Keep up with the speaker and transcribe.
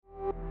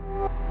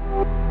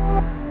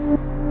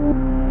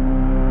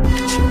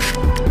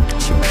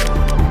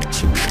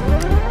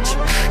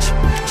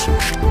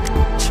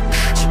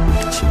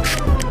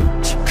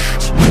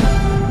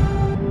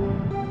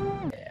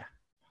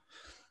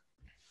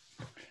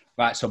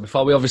Right, so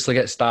before we obviously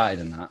get started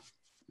in that,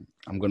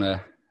 I'm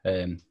gonna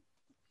I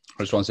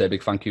just want to say a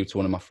big thank you to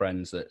one of my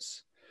friends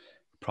that's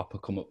proper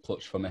come up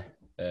clutch for me.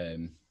 I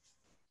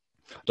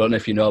don't know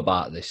if you know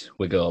about this,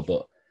 Wigoh,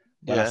 but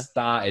when I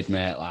started,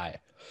 mate, I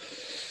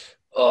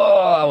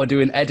was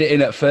doing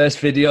editing at first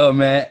video,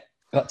 mate.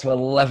 Got to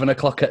 11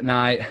 o'clock at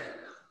night.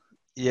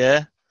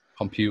 Yeah.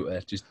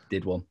 Computer just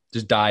did one.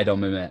 Just died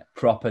on me, mate.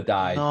 Proper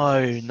died.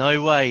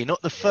 No way.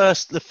 Not the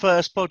first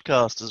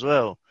podcast as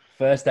well.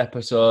 First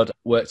episode,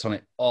 worked on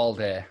it all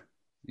day.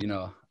 You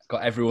know,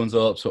 got everyone's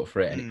hopes up for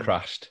it and it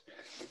crashed.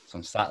 So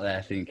I'm sat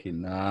there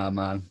thinking, nah,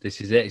 man,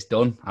 this is it. It's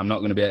done. I'm not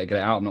going to be able to get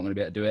it out. I'm not going to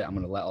be able to do it. I'm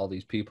going to let all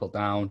these people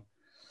down.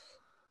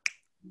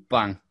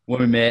 Bang.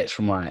 One of my mates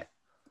from like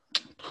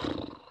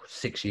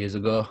 6 years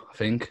ago, I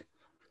think.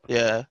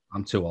 Yeah.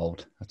 I'm too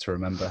old to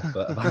remember.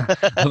 But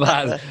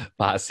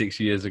about 6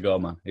 years ago,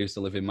 man. I used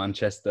to live in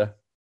Manchester.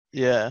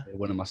 Yeah.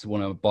 One of my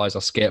boys I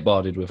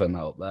skateboarded with and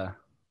that up there.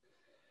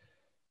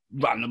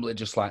 Randomly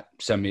just like,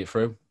 send me it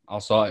through. I'll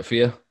sort it for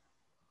you.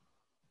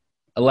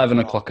 11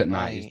 o'clock at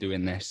night, he's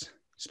doing this.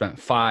 Spent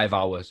 5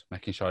 hours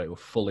making sure it was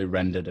fully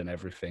rendered and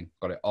everything.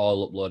 Got it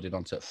all uploaded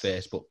onto a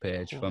Facebook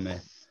page for me.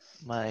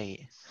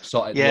 Mate.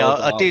 Sorted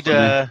I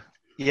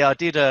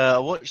did. I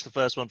watched the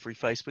first one through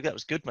Facebook. That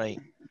was good, mate.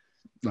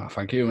 No,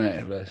 thank you, mate.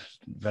 It was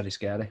very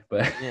scary,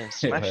 but yeah,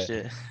 smashed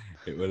it.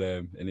 It was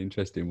an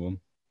interesting one.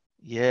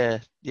 Yeah.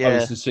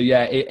 So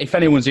yeah, if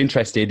anyone's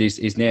interested,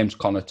 his name's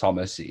Connor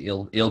Thomas.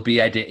 He'll be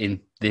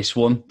editing this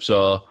one,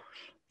 so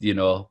you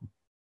know,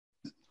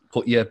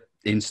 put your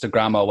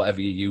Instagram or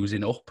whatever you're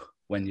using up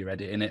when you're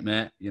editing it,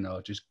 mate. You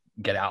know, just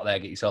get it out there,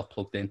 get yourself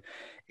plugged in.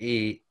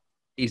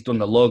 He's done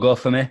the logo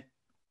for me.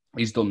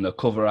 He's done the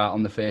cover art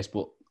on the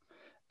Facebook.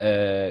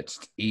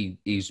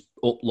 He's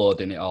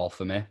uploading it all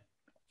for me.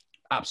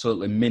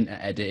 Absolutely mint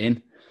at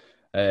editing.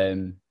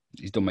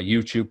 He's done my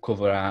YouTube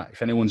cover art.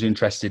 If anyone's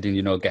interested in,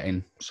 you know,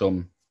 getting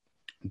some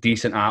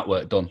decent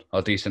artwork done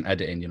or decent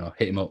editing, you know,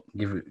 hit him up.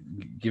 Give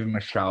him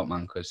a shout,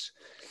 man, because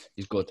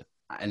he's good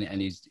and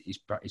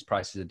his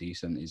prices are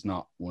decent. He's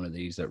not one of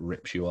these that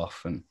rips you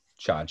off and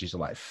charges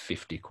like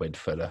 50 quid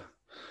for the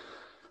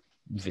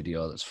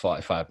video that's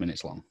 45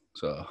 minutes long.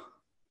 So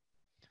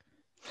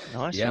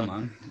nice, yeah,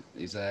 man.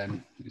 He's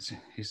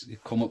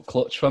come up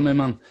clutch for me,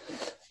 man.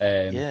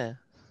 Yeah,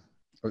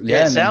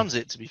 it sounds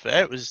it, to be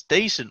fair. It was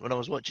decent when I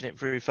was watching it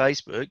through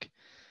Facebook.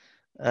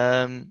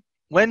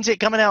 When's it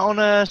coming out on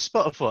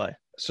Spotify?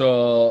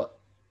 So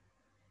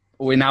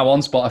we're now on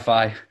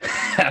Spotify.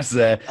 That's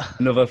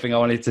another thing I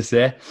wanted to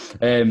say.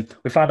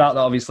 We found out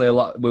that obviously a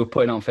lot we were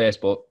putting it on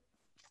Facebook,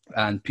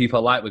 and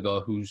people like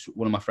Wigoh, who's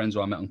one of my friends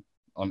who I met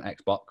on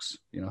Xbox.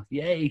 You know,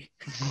 yay!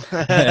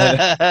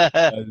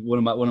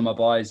 One of my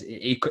boys,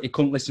 he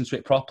couldn't listen to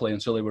it properly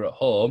until they were at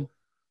home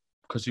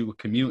because he were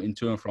commuting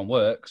to and from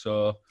work.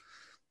 So I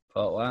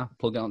thought, well,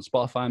 plug it on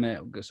Spotify, mate.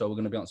 So we're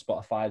going to be on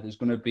Spotify. There's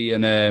going to be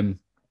a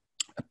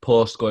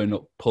post going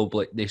up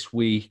public this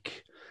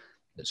week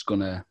that's going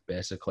to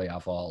basically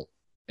have all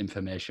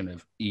information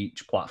of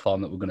each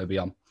platform that we're going to be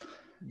on.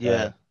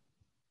 Yeah.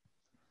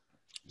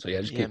 So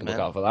yeah, just keep a look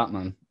out for that,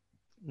 man.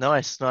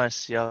 Nice.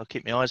 Yeah, I'll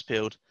keep my eyes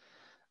peeled.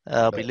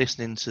 I'll be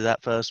listening to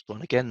that first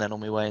one again then on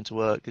my way into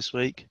work this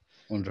week.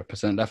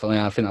 100%, definitely.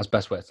 I think that's the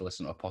best way to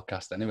listen to a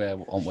podcast anyway,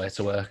 on way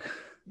to work.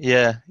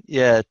 Yeah,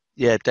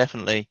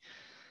 definitely.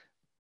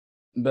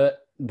 But,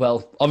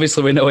 well,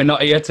 obviously we know we're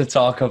not here to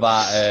talk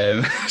about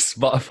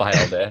Spotify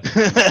all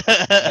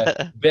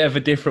day. Bit of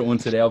a different one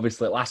today,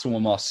 obviously. Last one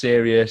was more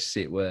serious.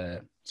 It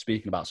were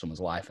speaking about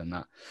someone's life and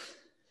that.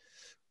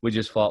 We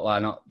just thought, why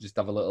not just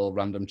have a little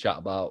random chat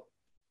about,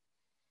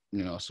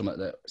 you know, something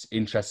that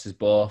interests us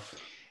both.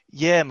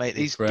 Yeah, mate,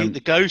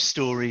 the ghost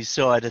stories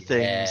side of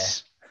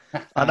things.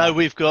 Yeah. I know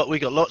we got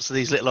lots of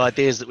these little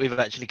ideas that we've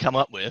actually come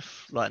up with,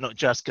 like not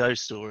just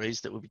ghost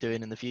stories that we'll be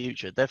doing in the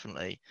future,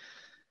 definitely.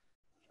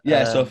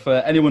 Yeah, so for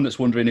anyone that's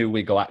wondering who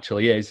Wigoh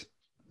actually is,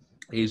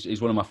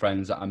 he's one of my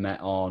friends that I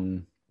met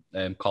on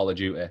Call of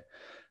Duty.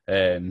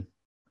 Been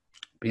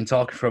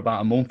talking for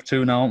about a month or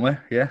two now, haven't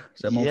we? Yeah,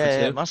 is it a month or two?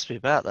 Yeah, it must be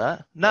about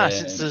that. No,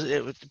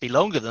 it would be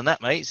longer than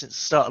that, mate, since the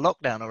start of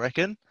lockdown, I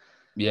reckon.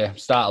 Yeah,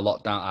 start of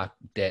lockdown, our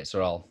dates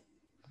are all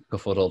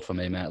befuddled for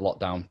me, mate.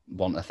 Lockdown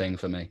wasn't a thing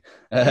for me.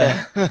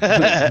 Yeah,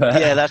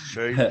 that's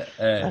true.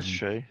 That's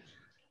true.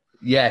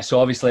 Yeah, so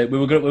obviously we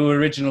were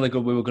originally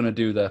good. We were going to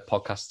do the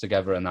podcast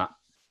together and that.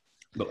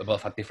 But we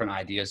both had different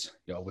ideas.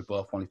 You know, we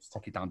both wanted to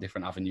take it down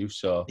different avenues.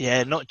 So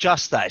yeah, not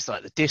just that. It's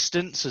like the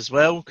distance as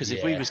well. Because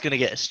if we was going to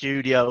get a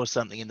studio or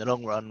something in the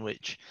long run,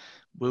 which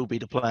will be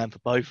the plan for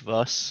both of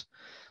us,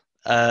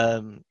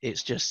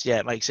 it's just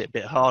it makes it a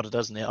bit harder,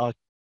 doesn't it? I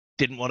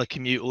didn't want to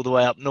commute all the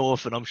way up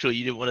north, and I'm sure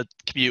you didn't want to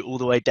commute all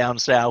the way down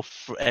south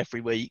for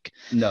every week.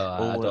 No,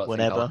 I don't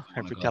whenever,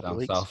 every couple of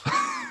weeks.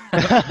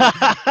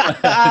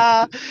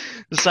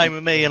 The same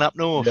with me and up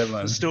north. Yeah,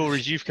 the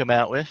stories you've come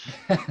out with.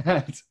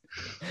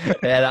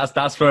 Yeah,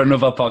 that's for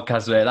another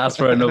podcast, mate. That's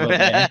for another.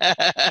 But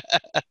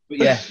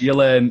yeah,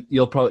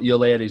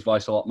 you'll hear his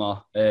voice a lot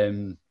more.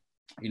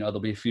 you know, there'll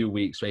be a few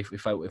weeks where if we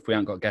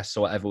haven't got guests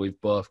or whatever, we've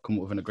both come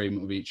up with an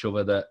agreement with each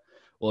other that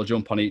we'll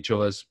jump on each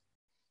other's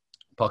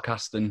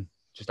podcast and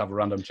just have a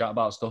random chat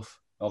about stuff.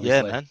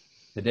 Obviously, Yeah, man.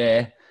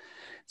 today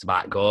it's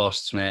about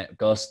ghosts, mate.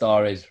 Ghost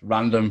stories,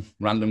 random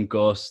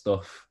ghost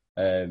stuff.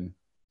 Do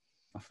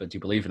you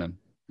believe in them?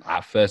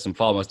 First and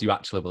foremost, do you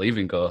actually believe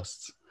in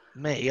ghosts?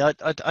 Me, I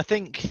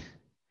think.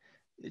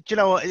 Do you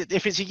know what?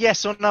 If it's a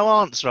yes or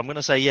no answer, I'm going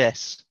to say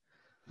yes.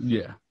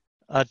 Yeah.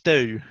 I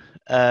do.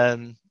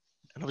 And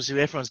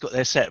obviously everyone's got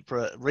their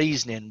separate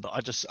reasoning, but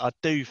I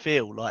do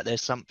feel like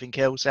there's something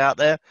else out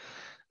there.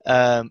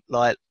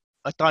 Like,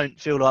 I don't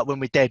feel like when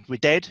we're dead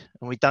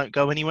and we don't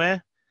go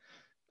anywhere.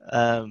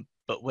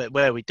 But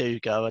where we do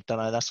go, I don't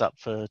know, that's up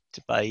for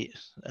debate,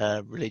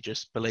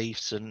 religious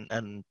beliefs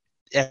and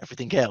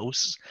everything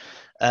else.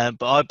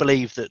 But I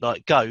believe that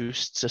like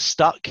ghosts are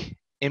stuck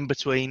in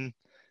between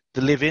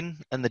the living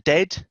and the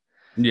dead.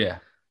 Yeah.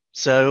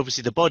 So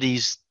obviously their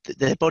body's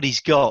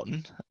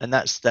gone and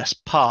that's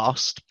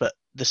past, but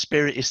the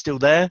spirit is still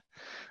there.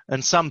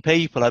 And some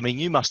people, I mean,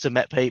 you must have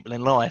met people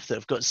in life that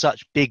have got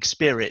such big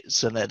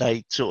spirits and that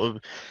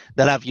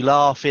they'll have you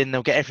laughing,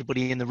 they'll get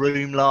everybody in the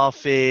room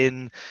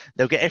laughing,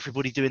 they'll get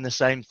everybody doing the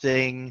same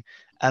thing.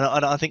 And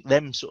I think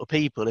them sort of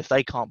people, if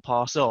they can't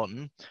pass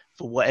on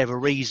for whatever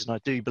reason, I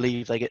do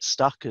believe they get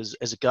stuck as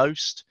a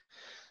ghost.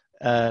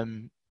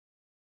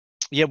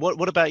 Yeah,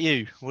 what about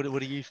you? What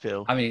do you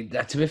feel? I mean,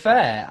 to be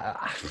fair,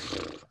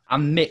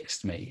 I'm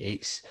mixed,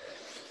 mate.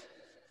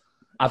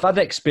 I've had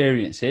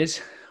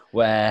experiences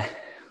where,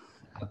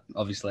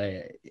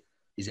 obviously,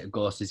 is it a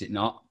ghost, is it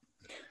not?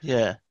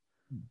 Yeah.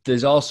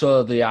 There's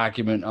also the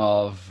argument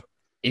of,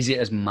 is it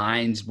as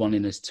minds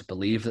wanting us to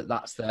believe that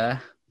that's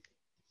there?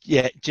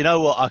 Yeah, do you know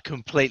what? I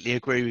completely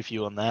agree with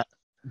you on that.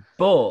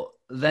 But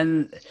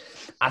then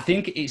I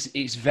think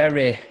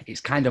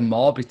it's kind of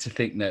morbid to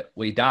think that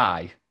we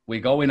die, we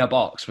go in a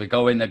box, we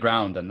go in the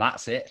ground, and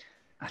that's it.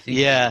 I think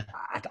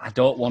I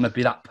don't want to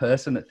be that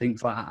person that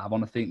thinks like that. I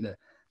want to think that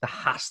there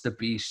has to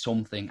be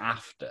something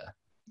after.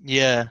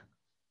 Yeah.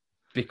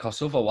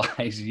 Because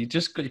otherwise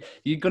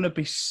you're going to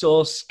be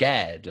so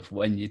scared of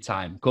when your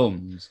time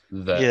comes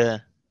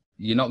that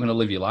you're not going to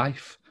live your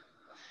life.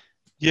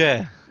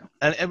 Yeah.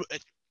 And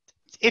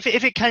if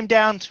it came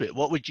down to it,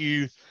 what would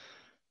you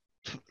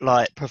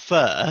like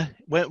prefer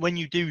when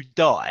you do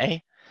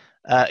die?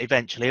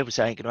 Eventually,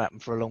 obviously, it ain't going to happen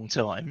for a long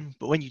time.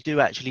 But when you do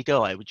actually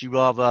die, would you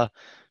rather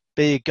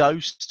be a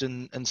ghost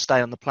and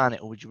stay on the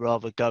planet, or would you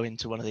rather go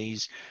into one of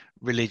these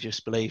religious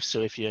beliefs?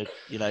 So if you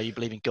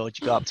believe in God,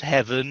 you go up to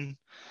heaven.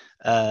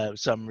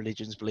 Some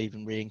religions believe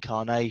in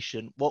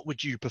reincarnation. What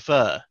would you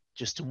prefer?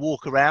 Just to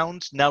walk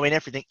around knowing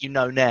everything you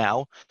know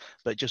now,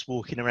 but just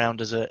walking around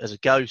as a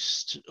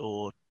ghost,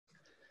 or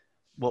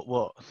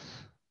what?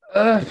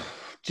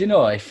 Do you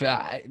know if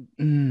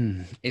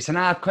it's an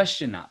hard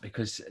question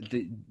because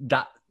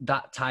that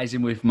ties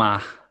in with my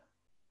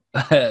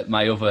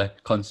my other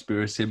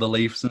conspiracy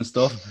beliefs and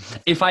stuff.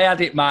 If I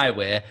had it my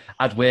way,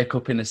 I'd wake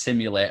up in a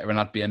simulator and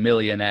I'd be a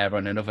millionaire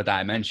on another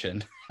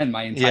dimension, and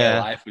my entire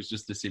life was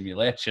just a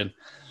simulation.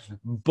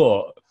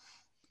 But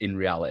in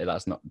reality,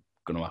 that's not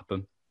going to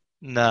happen.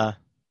 No.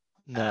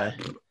 I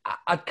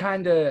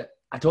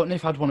don't know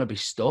if I'd want to be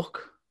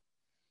stuck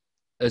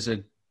as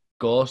a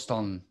ghost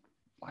on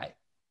like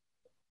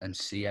and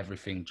see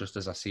everything just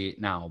as I see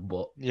it now,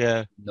 but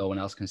no one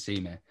else can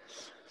see me.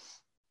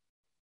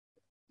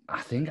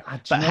 I think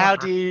how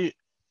do you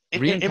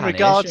in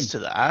regards to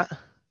that,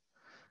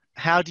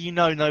 how do you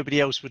know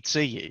nobody else would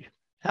see you?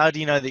 How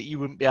do you know that you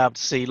wouldn't be able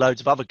to see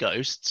loads of other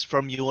ghosts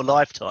from your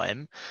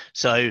lifetime?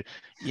 So,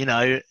 in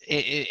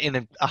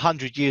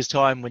 100 years'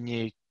 time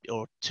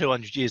or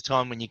 200 years'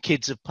 time when your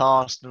kids have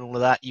passed and all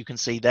of that, you can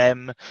see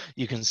them.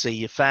 You can see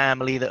your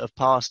family that have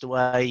passed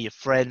away, your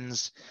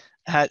friends.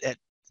 How do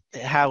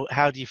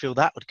you feel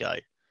that would go?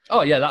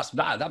 Oh yeah,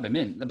 that'd be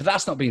mint. But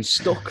that's not being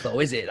stuck though,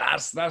 is it?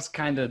 That's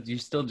kind of, you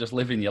still just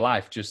living your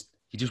life. You're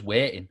just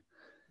waiting.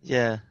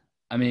 Yeah.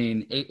 I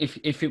mean,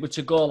 if it were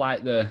to go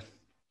like the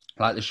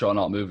short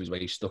out movies where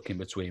you're stuck in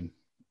between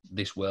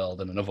this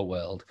world and another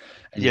world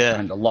and you're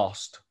kind of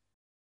lost,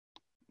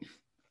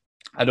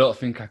 I don't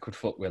think I could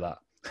fuck with that.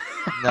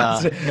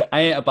 Nah.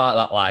 I ain't about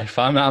that life.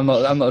 I'm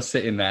not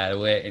sitting there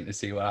waiting to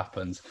see what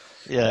happens.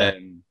 Yeah.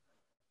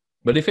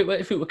 But if it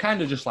were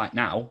kind of just like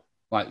now,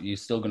 like you're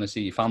still going to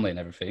see your family and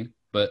everything,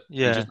 but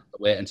you just have to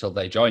wait until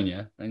they join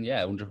you, then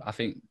I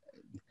think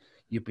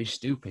you'd be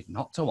stupid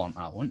not to want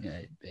that, wouldn't you?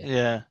 It'd be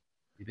a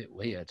bit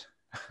weird.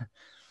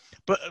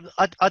 But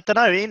I don't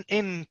know,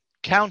 in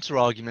counter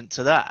argument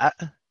to that,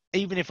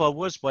 even if I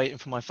was waiting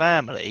for my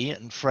family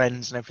and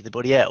friends and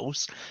everybody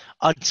else,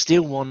 I'd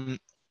still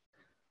want,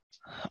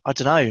 I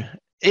don't know,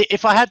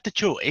 if I had the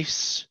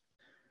choice,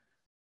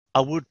 I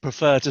would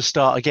prefer to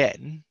start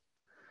again.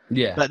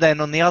 Yeah. But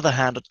then on the other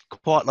hand, I'd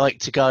quite like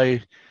to go,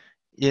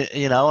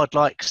 I'd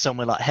like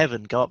somewhere like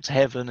heaven, go up to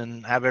heaven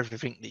and have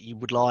everything that you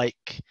would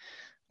like.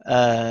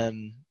 I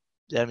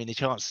mean, the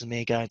chances of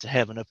me going to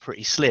heaven are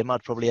pretty slim.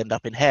 I'd probably end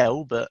up in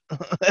hell, but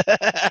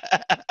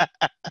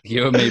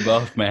You and me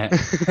both, mate.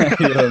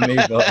 You and me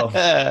both.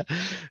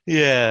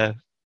 Yeah,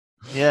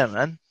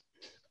 man.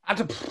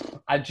 Do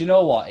you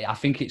know what? I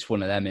think it's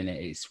one of them,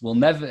 innit?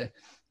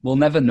 We'll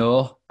never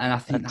know, and I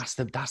think that's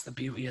the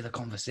beauty of the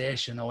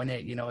conversation, though,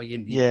 innit? You know,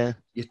 you're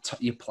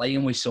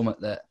playing with something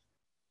that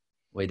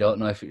we don't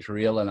know if it's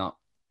real or not.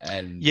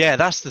 And yeah,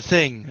 that's the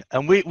thing.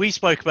 And we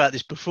spoke about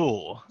this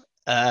before,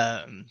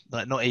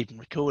 like not even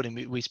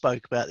recording. We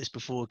spoke about this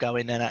before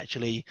going and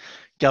actually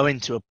going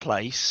to a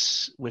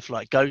place with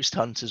like ghost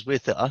hunters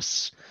with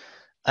us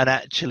and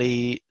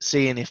actually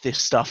seeing if this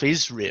stuff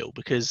is real,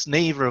 because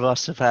neither of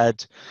us have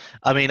had.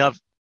 I mean,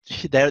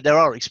 there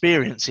are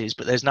experiences,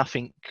 but there's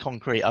nothing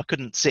concrete. I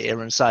couldn't sit here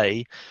and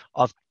say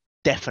I've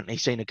definitely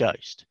seen a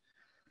ghost.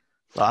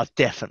 Like I've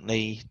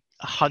definitely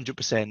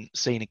 100%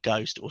 seen a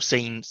ghost or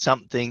seen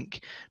something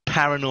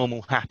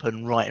paranormal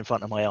happen right in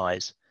front of my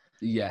eyes.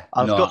 yeah,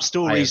 I've no, got I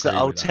stories that agree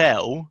I'll with that.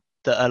 tell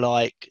that are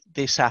like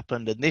this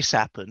happened and this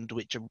happened,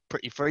 which are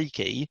pretty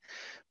freaky,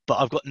 but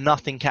I've got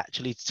nothing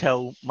actually to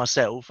tell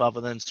myself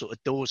other than sort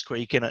of doors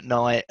creaking at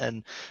night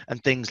and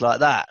things like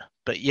that.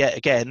 But yet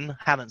again,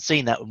 haven't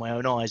seen that with my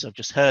own eyes. I've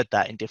just heard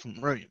that in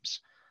different rooms.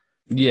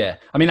 Yeah,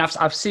 I mean,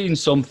 I've seen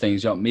some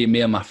things. You know,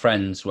 me and my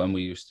friends when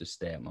we used to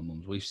stay at my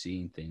mum's, we've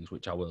seen things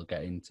which I will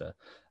get into.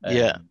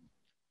 Yeah.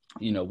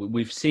 You know,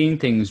 we've seen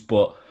things,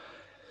 but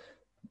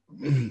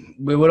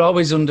we were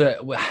always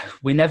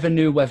we never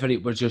knew whether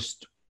it was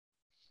just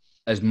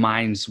as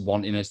minds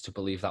wanting us to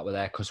believe that we're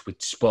there because we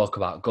spoke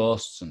about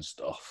ghosts and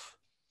stuff.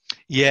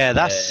 Yeah,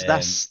 that's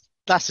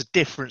a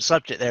different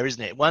subject there,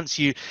 isn't it?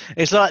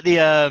 It's like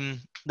the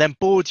them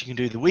boards you can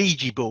do, the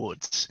Ouija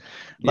boards.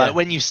 Like Yeah,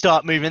 when you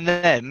start moving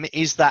them,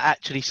 is that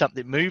actually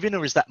something moving,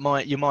 or is that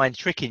your mind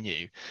tricking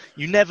you?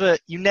 You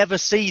never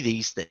see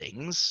these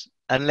things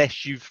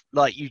unless you've,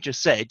 like you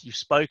just said, you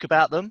spoke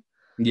about them.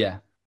 yeah.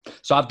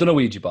 So I've done a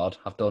Ouija board.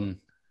 I've done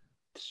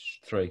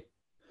 3.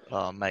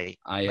 Oh, mate,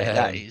 I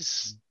that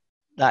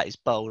is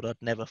bold. I'd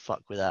never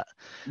fuck with that.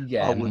 I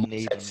yeah, my mum wouldn't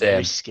said even same.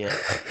 risk it.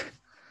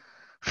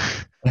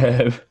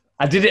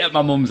 I did it at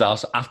my mum's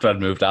house after I'd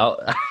moved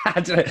out.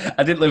 I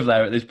didn't live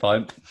there at this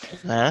point.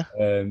 Huh?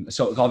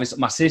 So obviously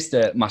my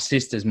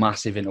sister's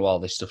massive into all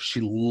this stuff.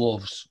 She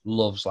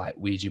loves like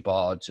Ouija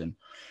boards and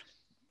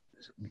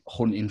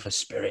hunting for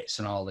spirits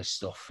and all this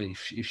stuff.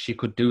 If she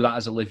could do that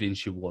as a living,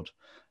 she would.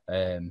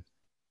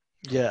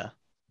 Yeah.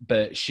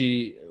 But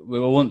we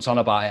were once on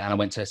about it, and I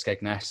went to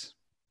Skegness.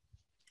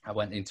 I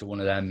went into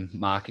one of them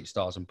market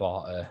stores and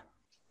bought a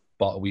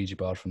Ouija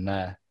board from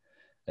there.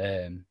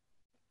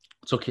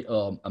 Took it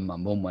home, and my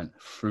mum went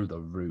through the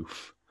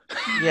roof.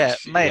 Yeah,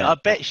 mate, I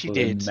bet she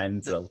did.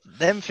 Mental.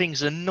 Them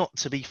things are not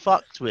to be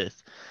fucked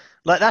with.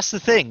 Like, that's the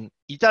thing.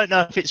 You don't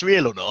know if it's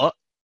real or not,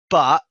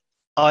 but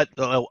I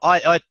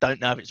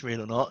don't know if it's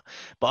real or not,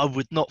 but I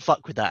would not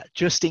fuck with that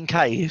just in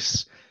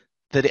case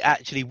that it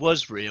actually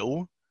was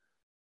real,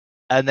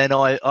 and then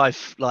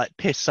I've like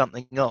pissed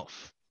something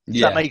off.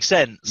 Does that make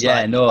sense?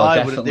 Yeah, like, no,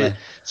 I wouldn't do. definitely.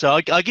 So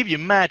I give you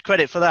mad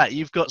credit for that.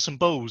 You've got some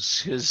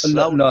balls, because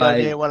I wouldn't go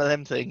near one of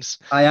them things.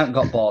 I ain't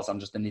got balls. I'm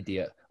just an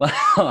idiot. But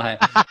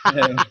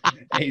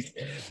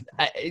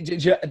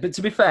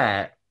to be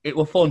fair, it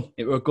was fun.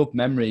 It was a good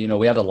memory. You know,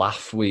 we had a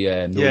laugh.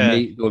 There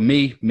were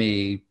me,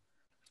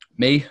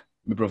 my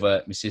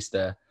brother, my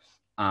sister,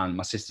 and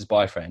my sister's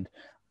boyfriend,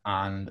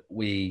 and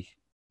we.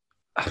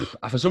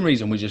 For some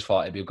reason, we just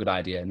thought it'd be a good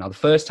idea. Now, the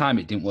first time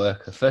it didn't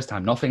work. The first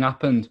time, nothing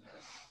happened.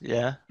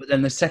 Yeah. But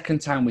then the second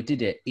time we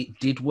did it, it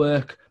did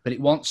work. But it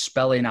wasn't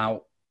spelling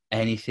out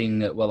anything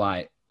that were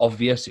like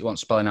obvious. It wasn't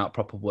spelling out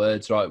proper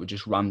words, right? It was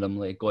just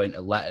randomly going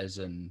to letters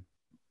and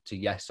to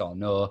yes or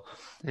no.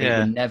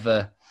 Yeah.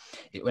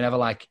 It were never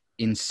like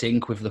in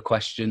sync with the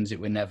questions. It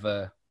were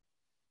never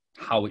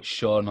how it's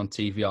shown on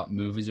TV or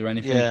movies or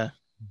anything. Yeah.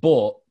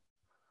 But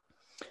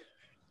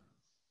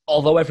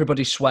although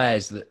everybody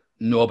swears that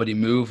nobody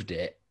moved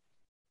it,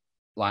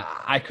 like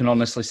I can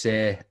honestly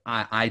say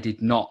I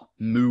did not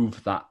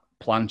move that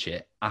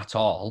planchet at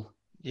all.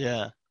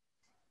 Yeah.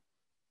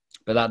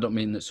 But that don't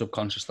mean that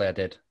subconsciously I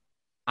did.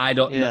 I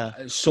don't know.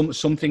 Yeah.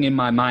 Something in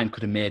my mind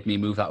could have made me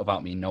move that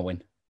without me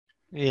knowing.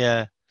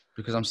 Yeah.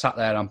 Because I'm sat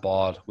there, I'm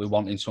bored. We're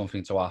wanting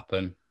something to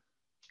happen.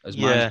 As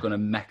mine's going to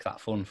make that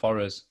fun for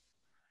us.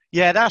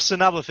 Yeah, that's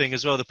another thing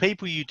as well. The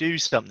people you do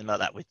something like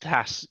that with,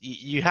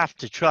 you have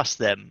to trust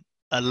them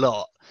a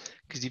lot.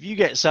 Because if you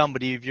get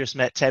somebody you've just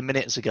met 10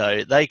 minutes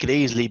ago, they could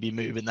easily be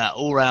moving that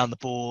all around the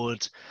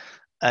board,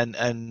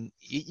 and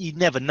you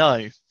never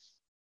know.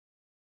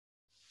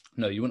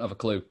 No, you wouldn't have a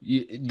clue.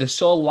 They're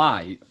so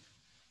light.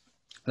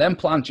 Them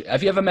planches.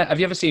 Have you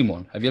ever seen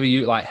one? Have you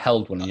ever like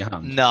held one in your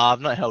hand? No,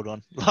 I've not held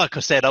one. Like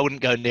I said, I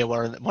wouldn't go near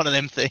one of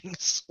them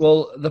things.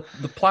 Well, the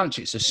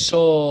planchets are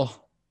so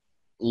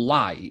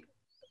light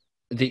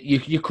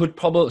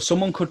that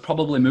someone could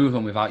probably move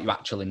them without you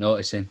actually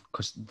noticing,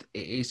 because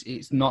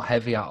it's not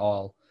heavy at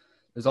all.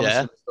 There's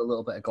obviously a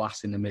little bit of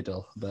glass in the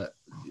middle, but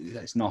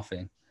it's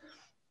nothing.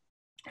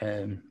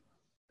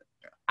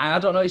 I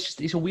don't know.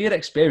 It's a weird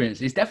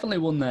experience. It's definitely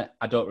one that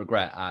I don't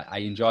regret. I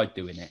enjoyed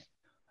doing it.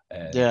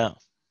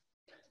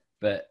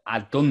 But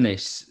I'd done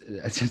this,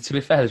 to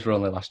be fair, this was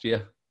only last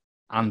year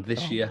and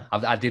this year.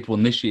 I did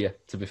one this year,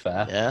 to be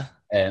fair. Yeah.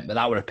 But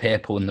that were a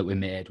paper one that we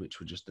made, which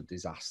was just a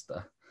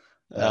disaster.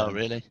 Oh,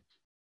 really?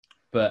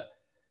 But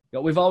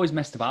we've always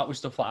messed about with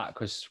stuff like that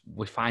because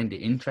we find it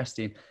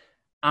interesting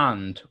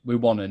and we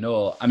want to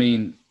know. I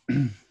mean,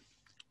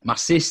 my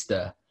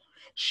sister,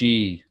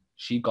 she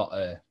got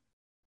a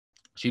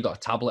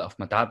tablet off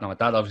my dad. Now, my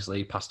dad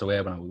obviously passed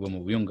away when we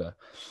were younger.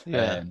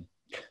 Yeah.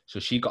 So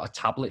she got a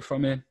tablet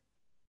from him.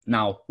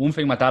 Now, one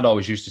thing my dad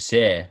always used to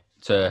say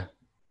to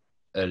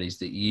her is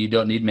that you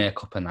don't need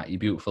makeup and that, you're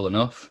beautiful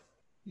enough.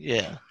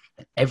 Yeah.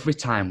 Every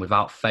time,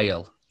 without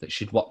fail, that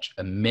she'd watch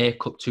a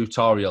makeup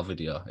tutorial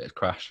video, it'd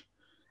crash.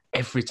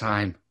 Every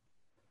time.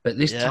 But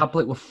this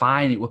tablet were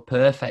fine. It were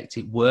perfect.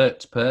 It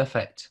worked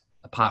perfect,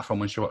 apart from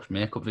when she watched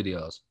makeup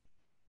videos.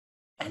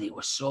 And it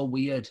was so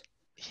weird.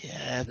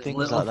 Yeah, There's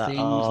things like that.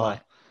 Like,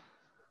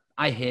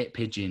 I hate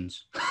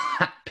pigeons.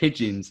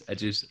 Pigeons are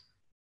just...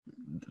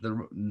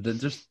 They're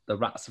just the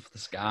rats of the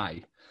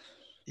sky.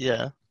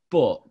 Yeah.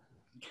 But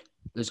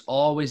there's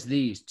always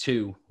these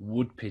two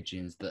wood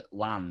pigeons that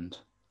land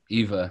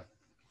either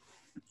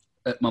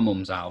at my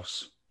mum's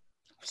house.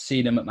 I've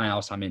seen them at my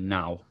house I'm in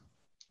now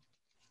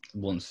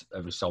once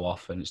every so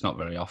often. It's not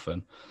very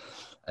often.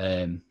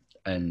 And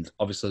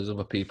obviously there's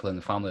other people in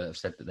the family that have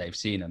said that they've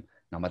seen them.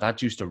 Now, my dad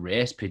used to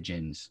race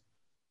pigeons.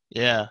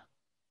 Yeah.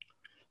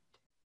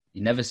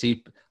 You never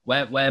see...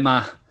 Where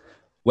my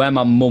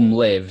mum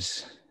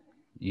lives...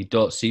 You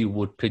don't see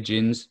wood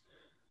pigeons.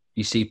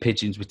 You see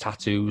pigeons with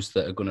tattoos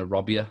that are going to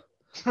rob you.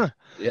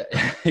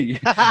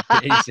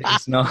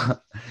 It's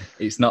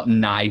not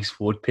nice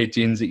wood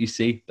pigeons that you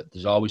see, but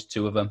there's always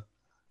two of them.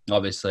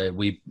 Obviously,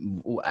 we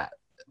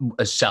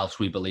as selves,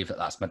 we believe that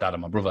that's my dad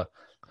and my brother.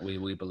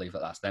 We believe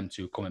that that's them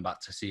two coming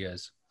back to see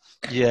us.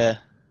 Yeah.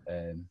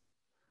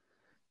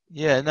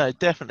 Yeah, no,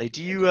 definitely.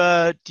 Do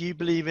you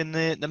believe in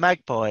the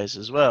magpies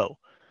as well?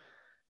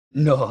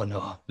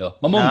 No.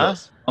 My mum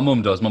does. My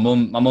mum does. My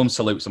mum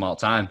salutes them all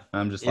the time.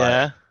 I'm just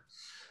like,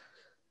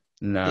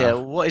 no. Yeah,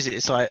 what is it?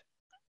 It's like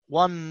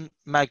one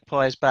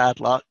magpie is bad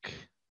luck.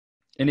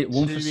 In it,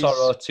 one for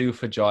sorrow, two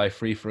for joy,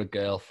 three for a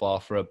girl,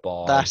 four for a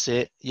boy. That's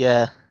it.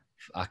 Yeah.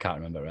 I can't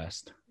remember the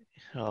rest.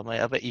 Oh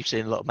mate, I bet you've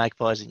seen a lot of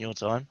magpies in your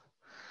time.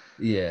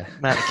 Yeah. The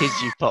amount of kids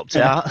you've popped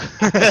out.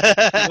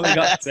 Only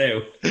got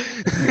two.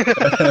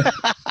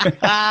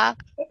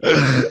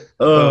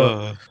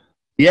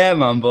 Yeah,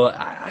 man, but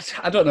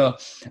I don't know.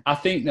 I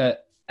think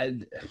that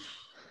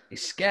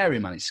it's scary,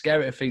 man. It's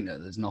scary to think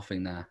that there's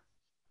nothing there.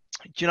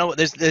 Do you know what?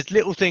 There's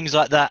little things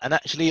like that. And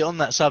actually on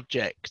that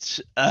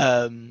subject,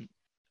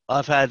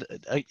 I've had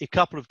a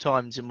couple of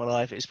times in my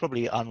life, it's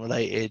probably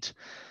unrelated.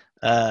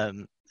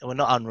 Well,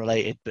 not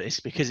unrelated, but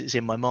it's because it's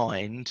in my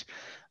mind.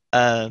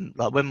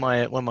 Like when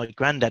my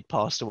granddad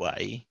passed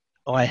away,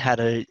 I had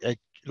a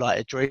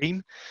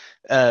dream.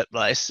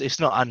 Like it's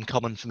not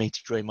uncommon for me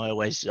to dream. I'm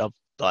always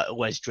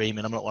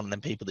dreaming. I'm not one of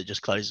them people that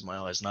just closes my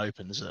eyes and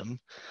opens them.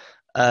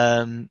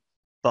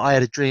 But I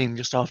had a dream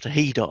just after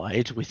he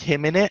died with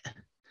him in it.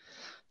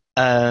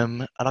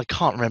 And I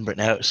can't remember it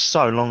now. It was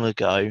so long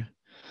ago.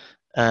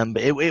 But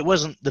it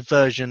wasn't the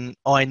version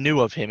I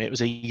knew of him. It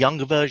was a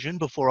younger version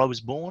before I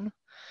was born.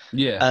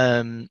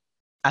 Yeah.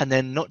 And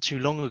then not too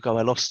long ago,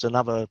 I lost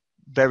another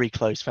very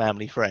close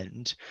family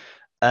friend.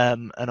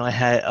 And I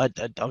had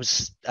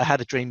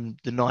a dream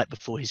the night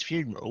before his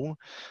funeral.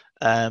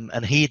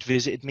 And he had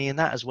visited me in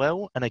that as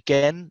well. And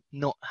again,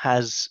 not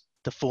as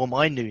the form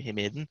I knew him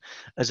in,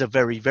 as a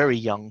very, very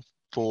young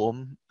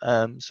form,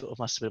 sort of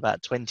must have been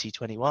about 20,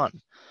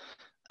 21.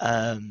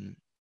 And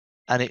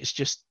it's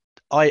just,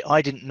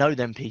 I didn't know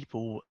them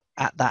people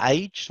at that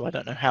age, so I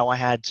don't know how I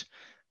had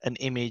an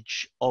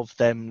image of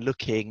them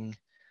looking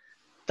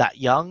that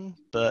young.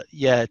 But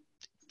yeah,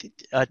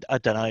 I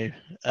don't know.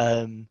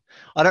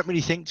 I don't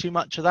really think too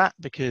much of that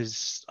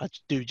because I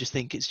do just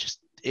think it's just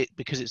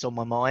because it's on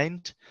my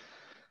mind.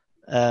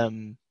 But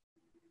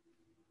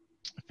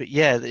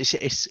yeah,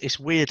 it's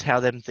weird how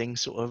them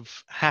things sort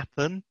of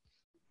happen.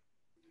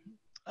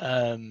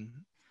 Yeah,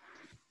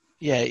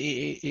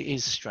 it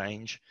is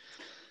strange.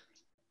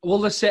 Well,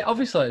 let's say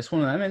obviously it's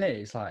one of them, isn't it?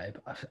 It's like,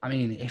 I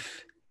mean,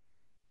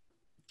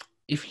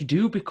 if you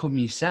do become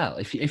yourself,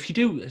 if you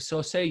do,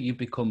 so say you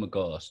become a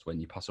ghost when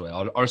you pass away,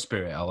 or a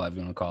spirit, or whatever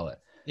you want to call it.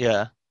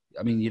 Yeah.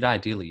 I mean, you'd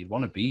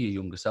want to be your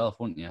younger self,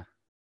 wouldn't you?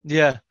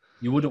 Yeah.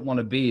 You wouldn't want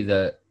to be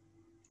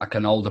like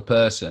an older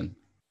person.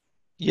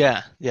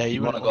 Yeah. Yeah.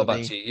 You want to go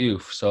back to your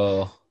youth.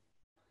 So,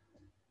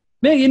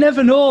 mate, you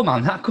never know,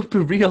 man. That could be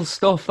real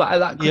stuff.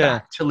 That could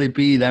actually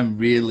be them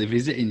really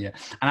visiting you.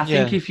 And I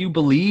think if you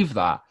believe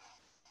that,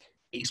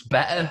 it's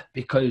better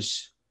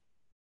because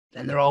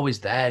then they're always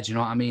there. Do you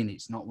know what I mean?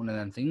 It's not one of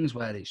them things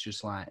where it's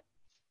just like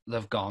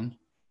they've gone.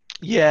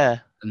 Yeah.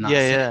 And that's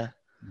it.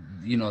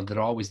 You know,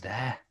 they're always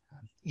there.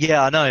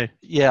 Yeah, I know.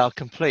 Yeah, I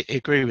completely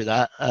agree with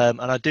that.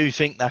 And I do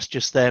think that's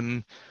just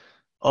them.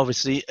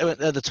 Obviously, at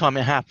the time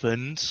it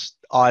happened,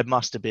 I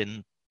must have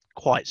been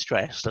quite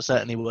stressed. I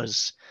certainly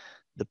was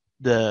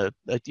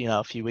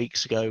a few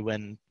weeks ago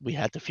when we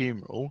had the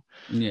funeral.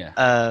 Yeah.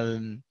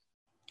 And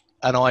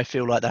I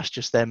feel like that's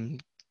just them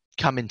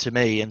coming to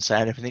me and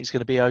saying everything's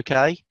going to be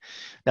okay.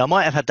 Now, I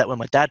might have had that when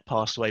my dad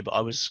passed away, but I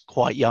was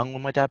quite young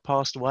when my dad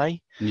passed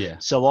away. Yeah.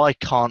 So I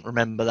can't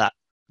remember that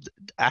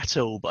at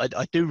all. But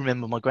I do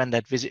remember my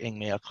granddad visiting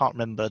me. I can't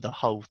remember the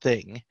whole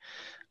thing.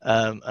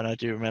 And I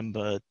do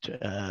remember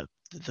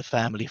the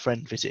family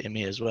friend visiting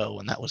me as well.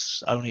 And that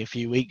was only a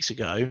few weeks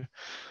ago.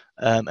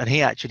 And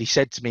he actually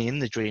said to me in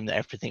the dream that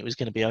everything was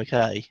going to be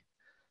okay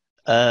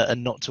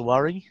and not to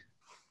worry.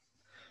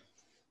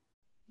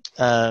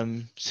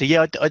 So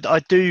yeah,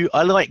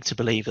 I like to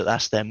believe that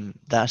that's them.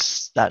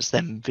 That's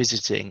them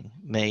visiting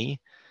me,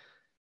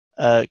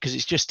 because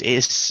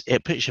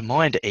it puts your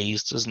mind at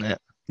ease, doesn't it?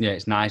 Yeah,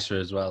 it's nicer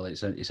as well.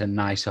 It's a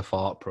nicer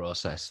thought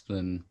process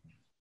than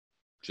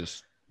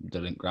just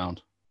the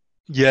ground.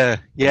 Yeah,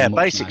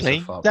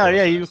 basically. No,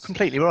 yeah, you're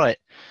completely right.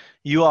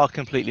 You are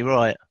completely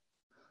right.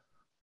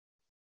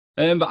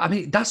 But I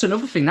mean, that's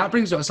another thing that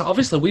brings us.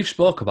 Obviously, we've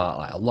spoke about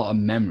like a lot of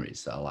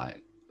memories that are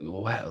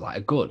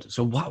like good.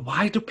 So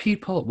why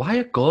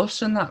are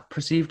ghosts and that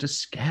perceived as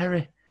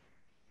scary?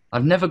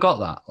 I've never got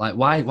that. Like,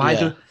 why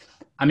do?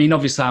 I mean,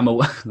 obviously,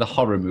 the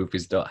horror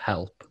movies don't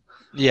help.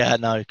 Yeah,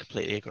 no,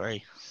 completely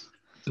agree.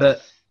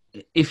 But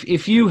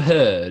if you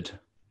heard,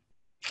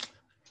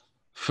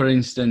 for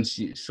instance,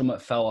 something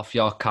fell off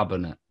your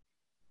cabinet,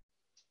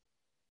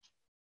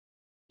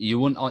 you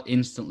wouldn't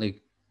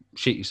instantly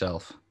shit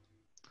yourself.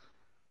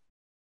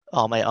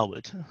 Oh, mate, I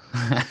would.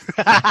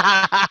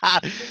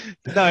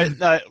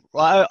 No,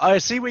 I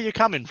see where you're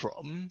coming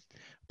from,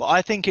 but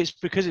I think it's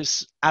because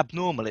it's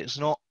abnormal. It's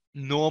not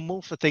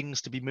normal for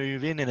things to be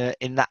moving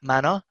in that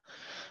manner.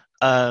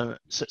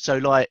 So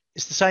like,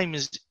 it's the same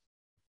as,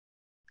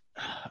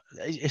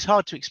 it's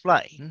hard to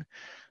explain,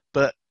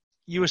 but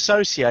you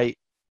associate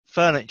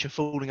furniture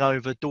falling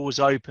over, doors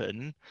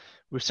open,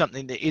 with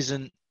something that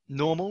isn't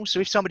normal. So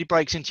if somebody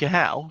breaks into your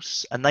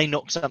house and they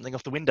knock something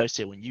off the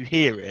windowsill and you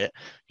hear it,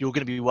 you're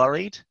going to be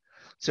worried.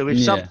 So if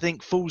something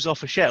falls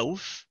off a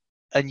shelf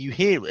and you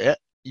hear it,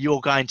 you're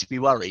going to be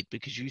worried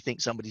because you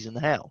think somebody's in the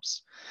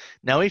house.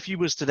 Now, if you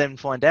was to then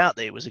find out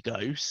that it was a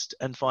ghost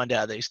and find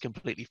out that it's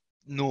completely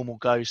normal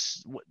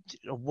ghost,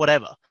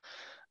 whatever,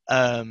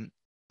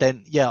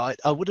 then yeah,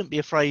 I wouldn't be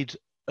afraid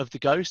of the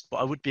ghost, but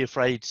I would be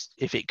afraid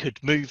if it could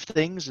move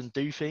things and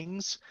do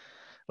things.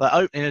 Like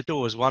opening a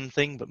door is one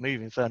thing, but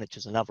moving furniture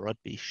is another. I'd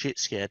be shit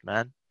scared,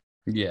 man.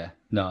 Yeah,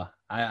 no,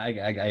 I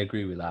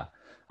agree with that.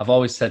 I've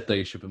always said that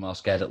you should be more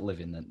scared at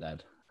living than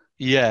dead.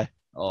 Yeah.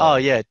 Oh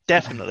yeah,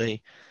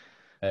 definitely.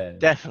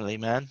 Definitely,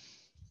 man.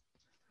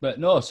 But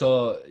no,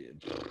 so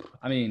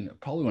I mean,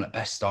 probably one of the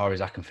best stories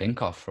I can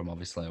think of from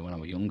obviously when I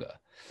was younger.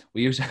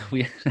 It's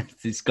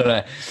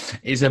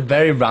a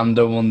very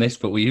random one, this,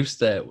 but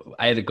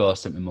I had a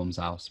ghost at my mum's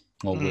house.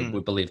 Well, we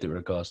believed it was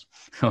a ghost.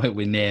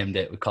 We named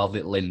it. We called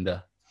it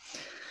Linda.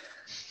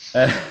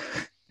 There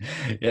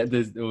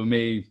were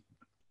me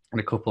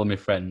and a couple of my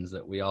friends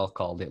that we all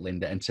called it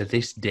Linda. And to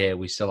this day,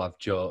 we still have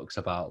jokes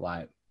about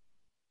like,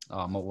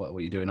 oh, what are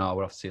you doing? Oh,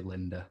 we're off to see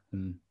Linda.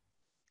 And,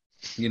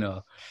 you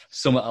know,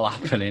 something will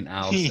happen in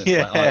house.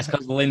 Yeah. Like, oh, it's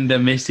because Linda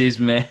misses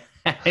me.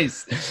 I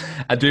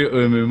do it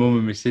with my mum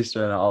and my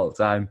sister and all the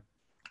time.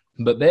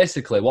 But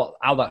basically,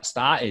 how that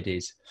started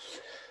is,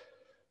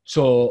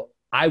 so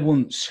I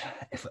once,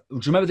 do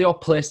you remember the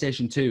old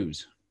PlayStation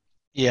 2s?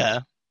 Yeah.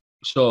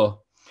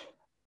 So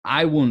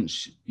I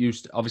once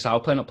obviously I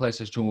was playing on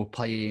PlayStation 2 and we were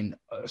playing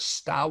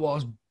Star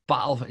Wars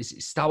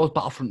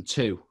Battlefront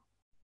 2.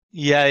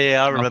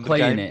 Yeah, I remember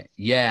playing it.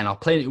 Yeah, and I was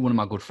playing it with one of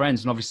my good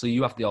friends, and obviously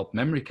you have the old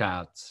memory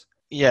cards.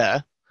 Yeah.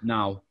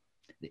 Now,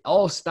 it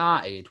all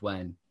started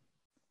when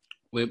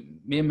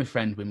me and my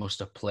friend, we must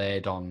have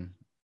played on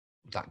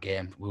that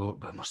game. We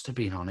must have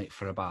been on it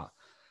for about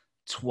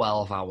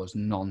 12 hours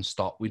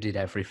non-stop. We did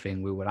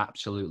everything. We were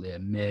absolutely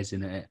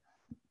amazing at it.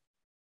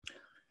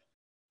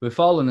 We've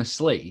fallen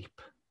asleep,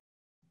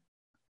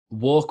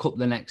 woke up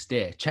the next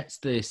day,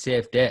 checked the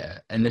saved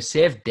data, and the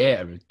saved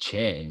data had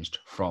changed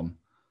from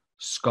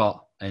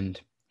Scott and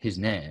his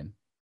name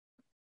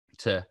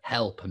to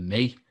Help and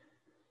me.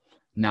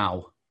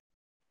 Now,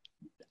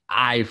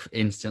 I've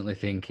instantly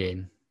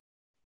thinking,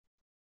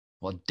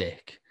 what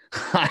dick.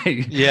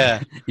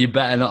 Yeah. You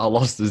better not have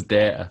lost his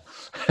data.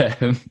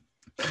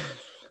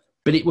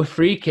 But it was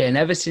freaky, and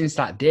ever since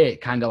that day,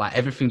 it kind of like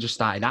everything just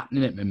started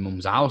happening at my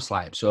mum's house.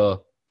 Like,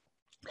 so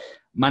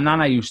my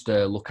nana used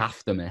to look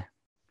after me.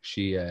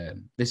 She,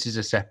 this is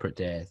a separate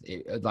day.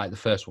 Like the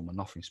first one was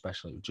nothing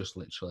special. It was just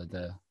literally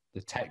the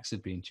text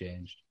had been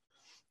changed.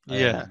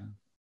 Yeah.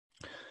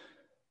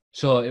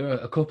 So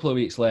a couple of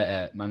weeks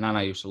later, my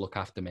nana used to look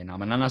after me. Now,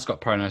 my nana's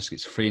got paranoid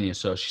schizophrenia,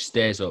 so she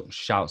stays up,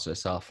 shouts at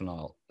herself and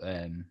all,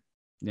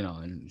 you know,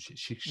 and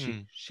she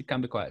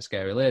can be quite a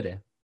scary lady.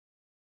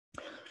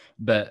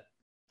 But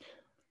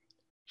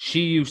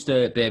she used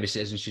to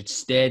babysit us, and she'd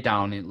stay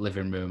down in the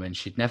living room, and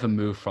she'd never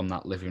move from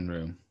that living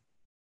room.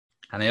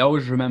 And I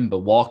always remember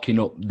walking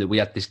up, we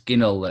had this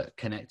ginnel that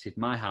connected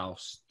my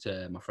house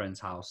to my friend's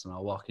house, and I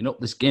was walking up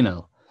this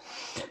ginnel,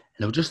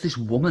 there was just this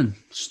woman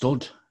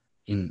stood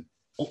in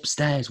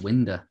upstairs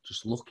window,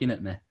 just looking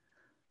at me.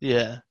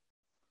 Yeah.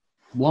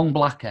 Long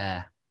black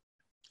hair,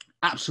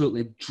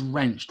 absolutely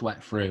drenched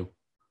wet through.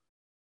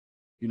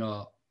 You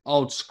know,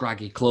 old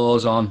scraggy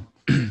clothes on.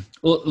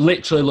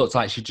 Literally looked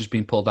like she'd just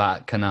been pulled out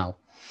of a canal.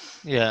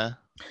 Yeah.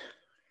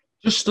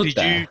 Just stood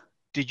there.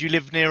 Did you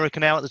live near a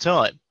canal at the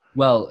time?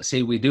 Well,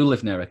 see, we do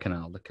live near a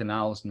canal. The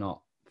canal's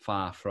not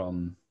far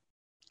from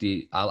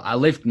I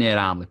lived near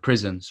Armley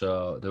Prison,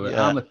 so there were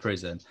Armley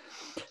Prison.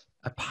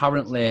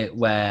 Apparently,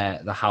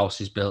 where the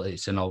house is built,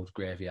 it's an old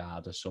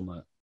graveyard or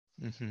something.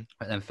 Mm-hmm.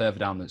 And then further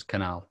down, there's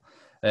canal.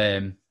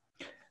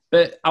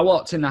 But I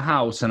walked in the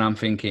house and I'm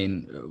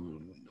thinking,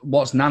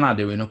 what's Nana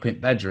doing up in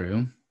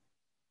bedroom?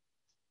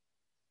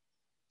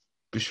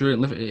 But she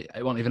wasn't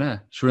it wasn't even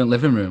her. She wasn't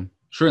living room.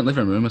 She wasn't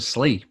living room,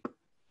 asleep.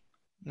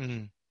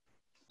 Mm.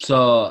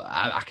 So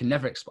I can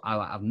never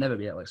I've never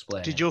been able to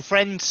explain. Did your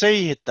friend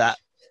see that?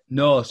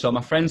 No, so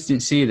my friends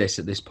didn't see this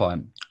at this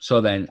point. So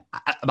then,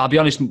 I'll be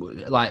honest,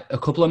 like a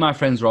couple of my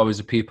friends were always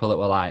the people that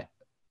were like,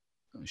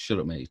 shut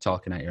up, mate, you're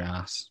talking out your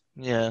ass.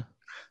 Yeah.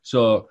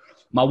 So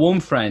my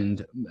one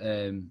friend,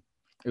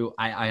 who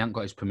I haven't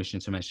got his permission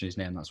to mention his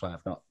name, that's why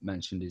I've not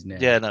mentioned his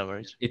name. Yeah, no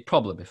worries. He'd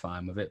probably be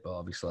fine with it, but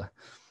obviously.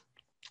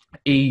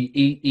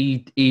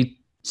 He'd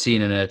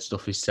seen and heard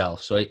stuff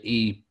himself, so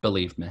he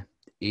believed me.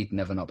 He'd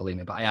never not believe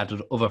me. But I had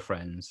other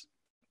friends.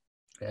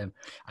 I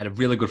had a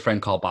really good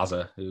friend called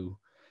Bazza who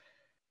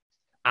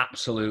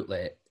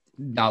absolutely...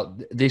 Now,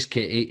 this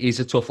kid, he's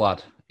a tough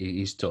lad.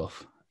 He's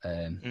tough.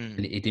 And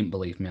he didn't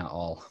believe me at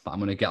all. But I'm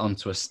going to get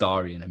onto a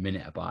story in a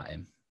minute about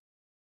him,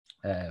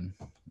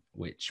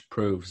 which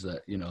proves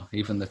that, you know,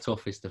 even the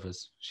toughest of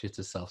us shit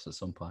ourselves at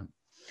some point.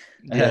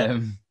 Yeah.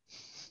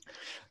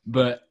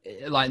 But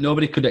like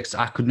nobody could,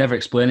 I could never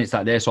explain it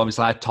that day. So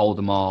obviously I told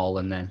them all,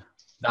 and then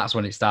that's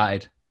when it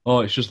started.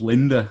 Oh, it's just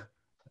Linda.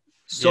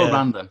 So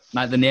random.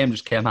 Like the name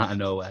just came out of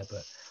nowhere,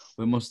 but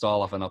we must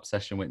all have an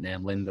obsession with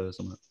name Linda or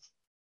something.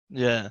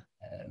 Yeah.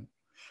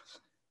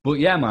 But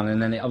yeah, man. And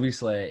then it was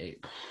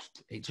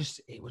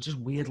just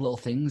weird little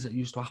things that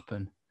used to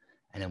happen.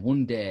 And then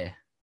one day,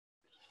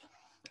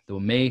 there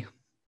were me,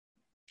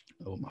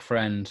 there were my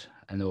friend,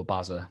 and there were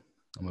Bazza,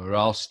 and we were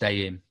all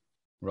staying.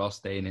 We're all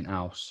staying in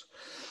house.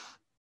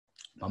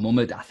 My mum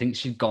I think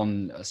she'd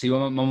gone. See,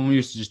 my mum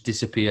used to just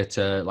disappear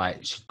to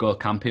like she'd go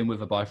camping with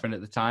her boyfriend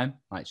at the time.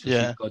 Like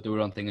she'd go do her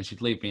own thing, and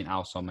she'd leave me in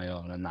house on my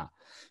own and that.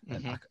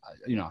 Mm-hmm.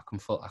 And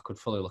I could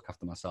fully look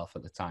after myself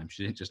at the time.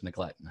 She didn't just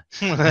neglect me.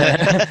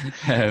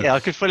 Yeah, I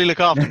could fully look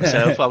after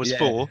myself. I was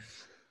 4.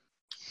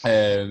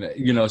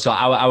 You know, so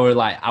I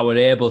were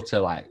able to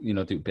like you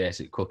know do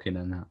basic cooking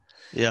and that.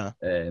 Yeah.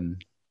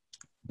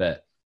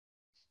 But.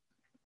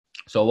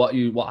 So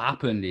what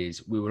happened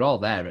is we were all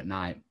there at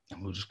night and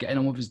we were just getting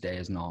on with his day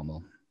as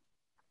normal.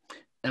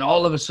 And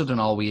all of a sudden,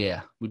 all we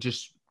hear, we're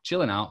just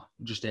chilling out,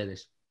 we just hear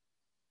this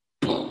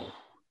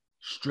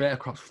straight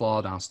across the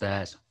floor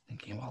downstairs.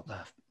 Thinking, what the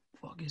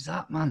fuck is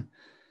that, man?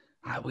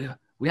 Like,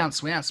 we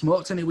hadn't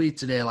smoked any weed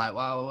today. Like,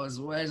 wow,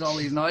 where's all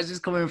these noises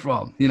coming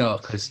from? You know,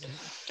 because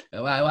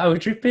why we're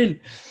tripping?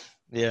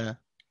 Yeah.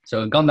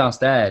 So we've gone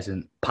downstairs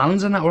and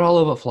pans and that were all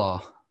over the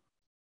floor.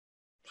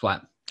 It's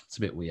like, it's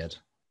a bit weird.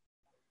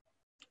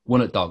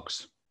 One at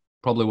Dogs.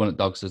 Probably one at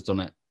Dogs has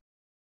done it.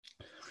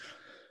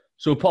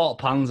 So we put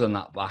pans on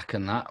that back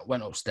and that,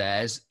 went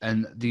upstairs,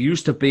 and there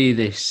used to be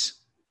this,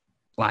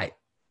 like,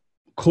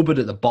 cupboard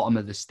at the bottom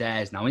of the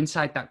stairs. Now,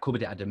 inside that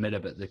cupboard, it had a mirror,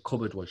 but the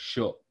cupboard was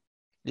shut.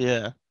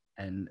 Yeah.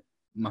 And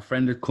my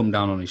friend had come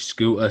down on his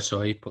scooter,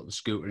 so he put the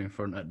scooter in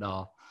front of the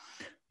door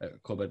at the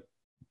cupboard.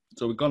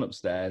 So we'd gone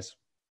upstairs.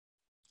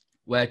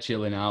 We're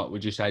chilling out. We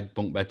just had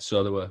bunk beds,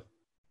 so there were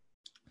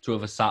 2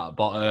 of us sat at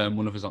bottom,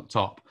 1 of us on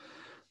top.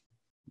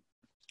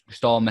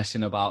 Just all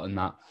messing about and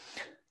that.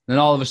 Then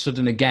all of a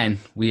sudden, again,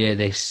 we hear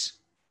this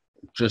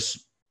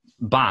just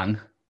bang.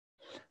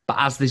 But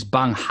as this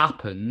bang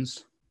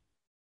happens,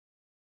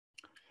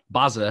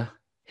 Bazza,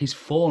 his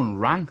phone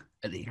rang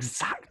at the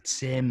exact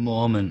same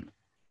moment.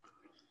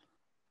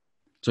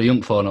 So he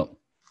hung phone up,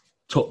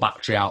 took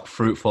battery out,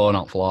 threw phone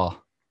on floor.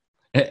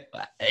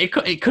 It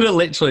could have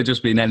literally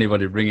just been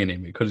anybody ringing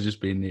him. It could have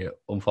just been the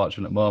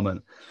unfortunate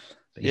moment.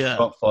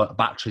 But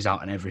batteries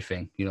out and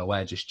everything. You know,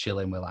 we're just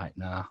chilling. We're like,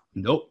 nah,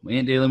 nope, we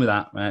ain't dealing with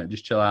that. Right,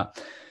 just chill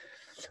out.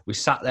 We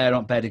sat there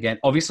on bed again.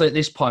 Obviously, at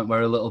this point,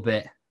 we're a little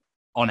bit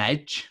on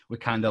edge. We're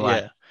kind of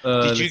like,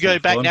 did you go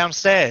back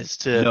downstairs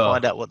to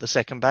find out what the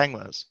second bang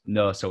was?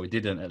 No, so we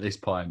didn't at this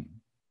point.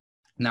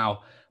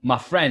 Now, my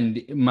friend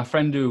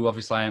who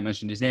obviously I haven't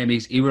mentioned his name,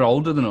 he were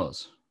older than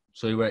us.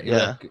 So he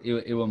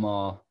were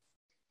more,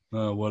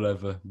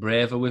 whatever,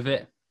 braver with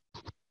it,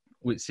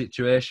 with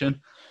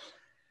situation.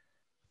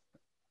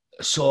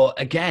 So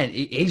again,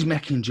 he's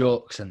making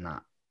jokes and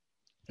that.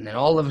 And then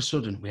all of a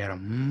sudden, we had a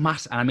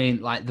mass. I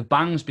mean, like the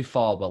bangs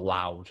before were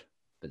loud,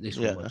 but this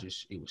one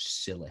was it was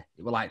silly.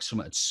 It was like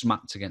something had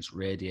smacked against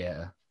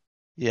radiator.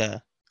 Yeah.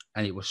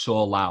 And it was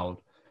so loud.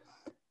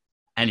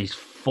 And his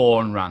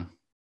phone rang.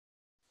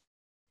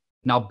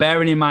 Now,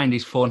 bearing in mind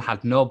his phone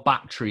had no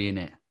battery in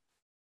it.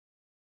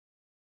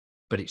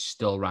 but it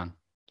still rang.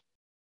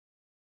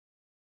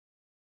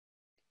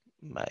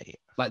 Mate.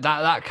 Like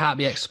that can't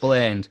be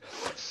explained.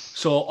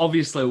 So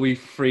obviously we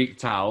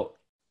freaked out.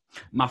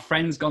 My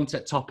friend's gone to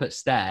the top of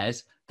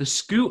stairs. The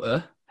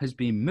scooter has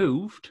been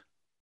moved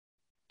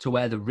to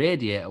where the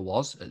radiator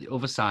was at the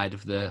other side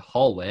of the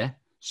hallway,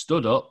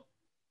 stood up,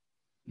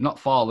 not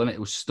fallen, it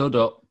was stood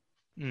up.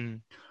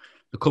 Mm.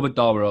 The cupboard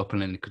door were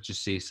open and you could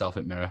just see yourself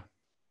in the mirror.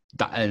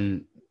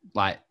 And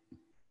like,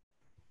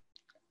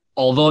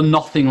 although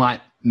nothing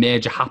like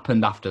major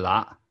happened after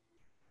that,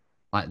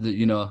 like,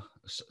 you know,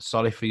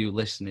 sorry for you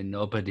listening,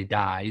 nobody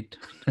died.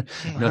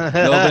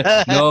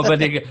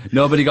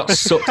 nobody got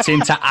sucked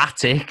into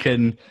attic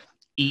and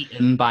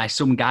eaten by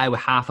some guy with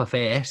half a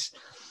face.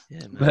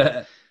 Yeah,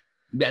 man.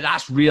 But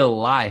that's real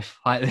life.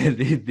 Like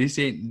this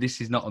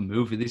is not a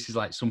movie. This is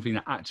like something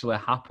that actually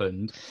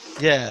happened.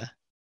 Yeah.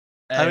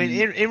 I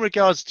mean, in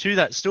regards to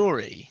that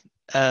story,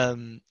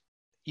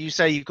 you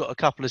say you've got a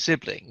couple of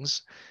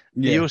siblings.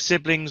 Yeah. Are your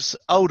siblings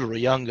older or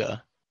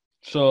younger?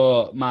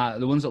 So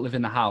the ones that live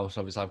in the house,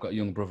 obviously, I've got a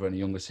younger brother and a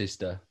younger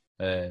sister.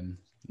 And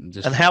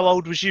how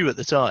old was you at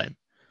the time?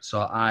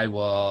 So I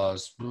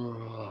was,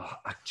 do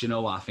you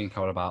know what? I think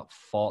I was about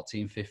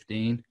 14,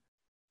 15.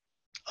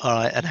 All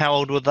right. And how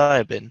old would they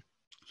have been?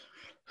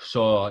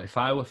 So if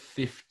I were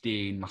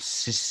 15, my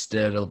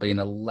sister will be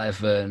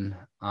 11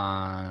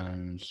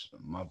 and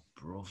my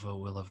brother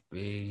will have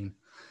been,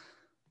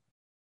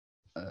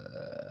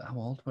 how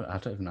old? I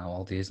don't even know how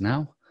old he is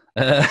now.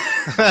 But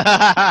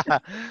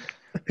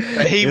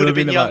he would have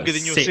been younger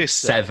than your 6,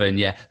 sister. 7,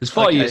 yeah. There's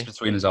 4 years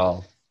between us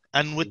all.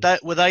 And were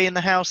they in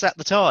the house at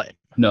the time?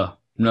 No.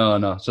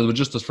 So there were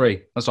just us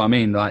three. That's what I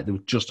mean. Like there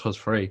were just us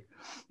three.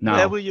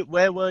 Now,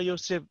 where were your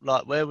siblings?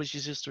 Like, where was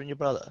your sister and your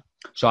brother?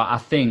 So I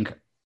think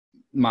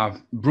my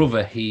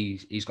brother,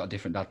 he's got a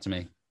different dad to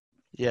me.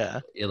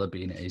 Yeah. He'll have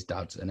been at his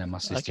dad's, and then my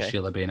sister,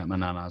 she'll have been at my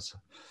nana's,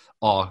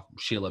 or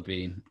she'll have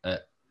been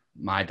at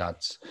my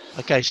dad's.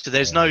 Okay, so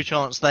there's no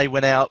chance they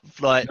went out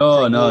like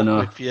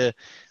no.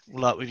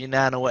 with your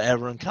nan or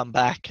whatever and come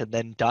back and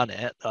then done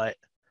it. Like,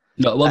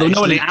 no, well, there was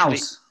no one in the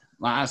house.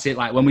 Like that's it.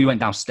 Like when we went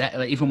downstairs,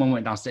 like, even when we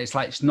went downstairs, it's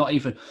like it's not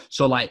even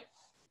so. Like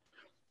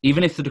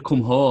even if they'd have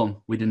come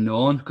home, we'd have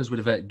known because we'd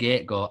have heard the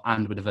gate go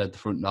and we'd have heard the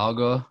front door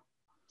go.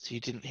 So you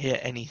didn't hear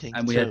anything.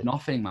 And we had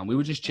nothing, man. We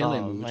were just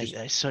chilling. Oh, mate,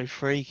 that's so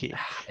freaky.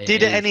 At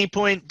is. any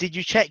point did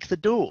you check the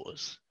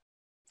doors?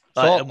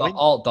 So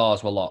all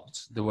doors were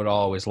locked. They were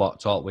always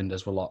locked. All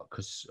windows were locked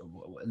because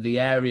the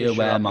area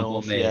where my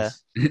mum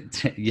is,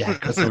 yeah,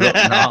 because we're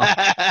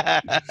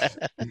up north.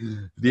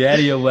 The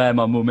area where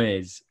my mum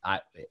is,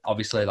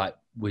 obviously, like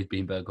we'd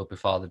been burgled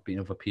before. There'd been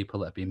other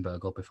people that had been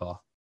burgled before,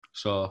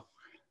 so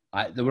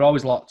they were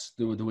always locked.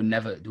 There were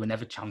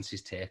never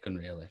chances taken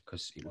really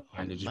because it was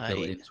kind of just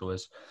built into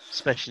us.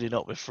 Especially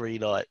not with 3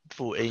 like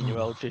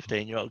 14-year-old,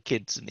 15-year-old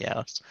kids in the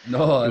house.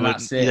 No, and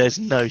that's it. There's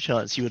no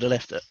chance you would have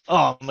left it.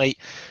 Oh, mate,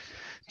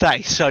 that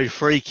is so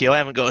freaky. I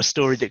haven't got a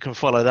story that can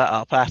follow that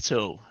up at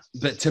all.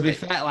 But to be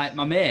fair, like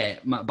my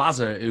mate,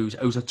 Bazza,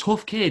 who's a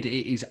tough kid,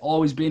 he's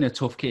always been a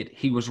tough kid.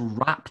 He was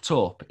wrapped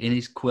up in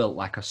his quilt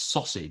like a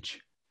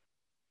sausage,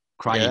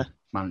 crying. Yeah.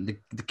 Man,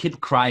 the kid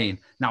crying.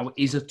 Now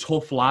he's a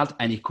tough lad,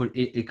 and he could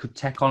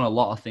take on a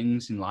lot of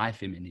things in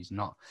life. And he's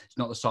not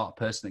the sort of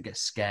person that gets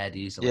scared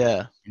easily.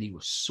 Yeah, and he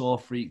was so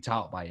freaked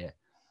out by it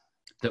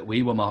that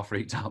we were more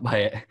freaked out by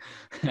it.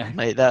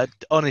 Mate, that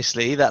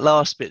honestly, that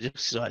last bit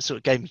just like sort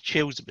of gave me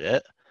chills a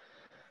bit.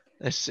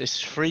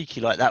 It's freaky,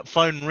 like that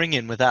phone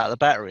ringing without the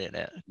battery in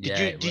it.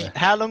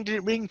 How long did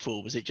it ring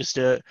for? Was it just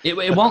a? It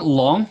wasn't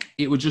long.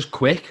 It was just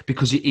quick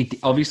because he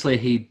obviously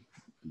he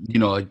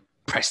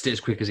pressed it as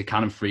quick as he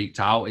can and freaked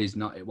out. It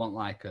wasn't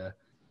like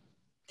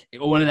it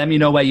was one of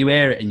them, where you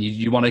hear it and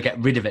you want to get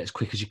rid of it as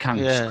quick as you can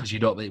because you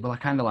don't. Well, I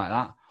kind of like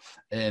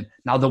that.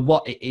 Now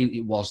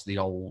it was the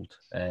old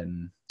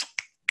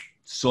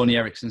Sony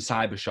Ericsson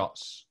Cyber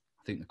Shots,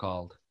 I think they're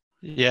called.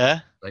 Yeah.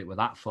 Like with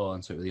that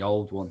phone, so it was the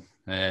old one.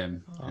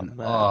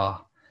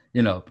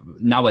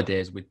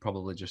 Nowadays we'd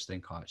probably just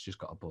think, it's just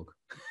got a bug.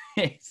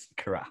 It's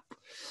crap.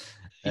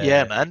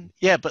 Yeah, man.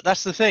 Yeah, but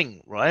that's the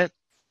thing, right?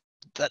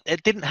 That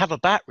it didn't have a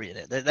battery in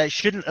it. They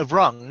shouldn't have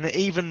rung,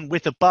 even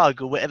with a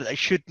bug or whatever. They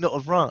should not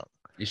have rung.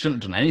 It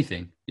shouldn't have done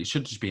anything. It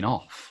should have just been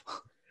off.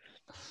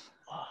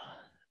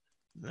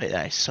 Mate,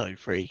 that is so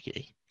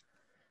freaky.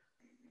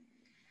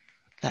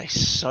 That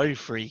is so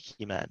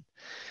freaky, man.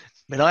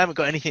 I mean, I haven't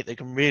got anything that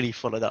can really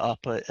follow that up.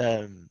 But,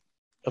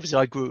 obviously,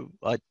 I grew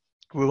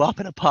up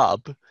in a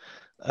pub,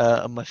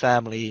 and my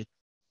family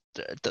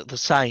the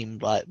same.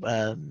 Like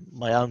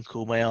my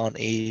uncle, my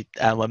auntie,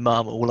 and my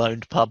mum all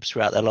owned pubs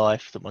throughout their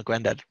life that my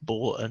granddad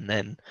bought, and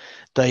then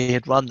they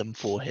had run them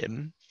for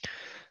him.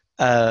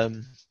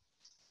 And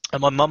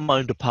my mum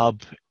owned a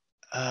pub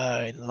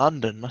in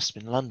London. Must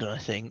have been London, I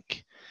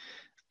think.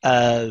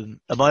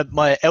 And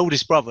my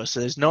eldest brother. So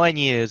there's 9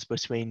 years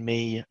between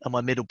me and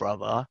my middle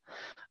brother,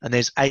 and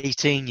there's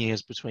 18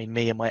 years between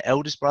me and my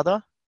eldest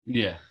brother.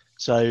 Yeah.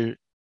 So,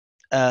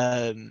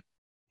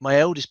 my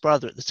eldest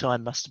brother at the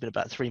time must have been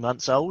about 3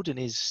 months old, and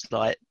his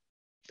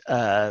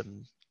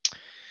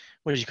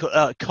what did you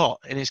call it? Cot,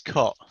 in his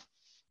cot.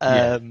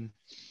 Yeah.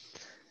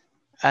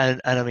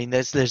 And I mean,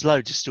 there's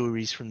loads of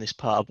stories from this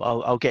pub.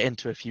 I'll get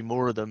into a few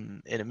more of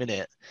them in a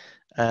minute.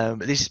 But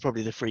this is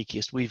probably the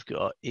freakiest we've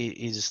got.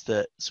 Is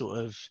that sort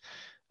of,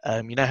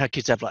 you know how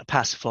kids have like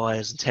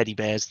pacifiers and teddy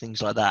bears,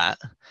 things like that.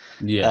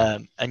 Yeah.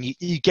 And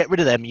you get rid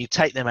of them. You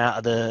take them out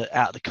of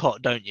the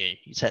cot, don't you?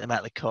 You take them out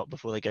of the cot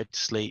before they go to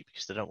sleep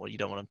because you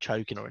don't want them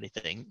choking or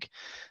anything.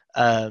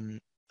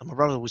 And my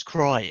brother was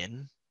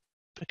crying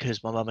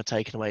because my mum had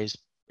taken away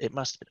it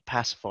must have been a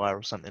pacifier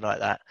or something like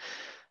that,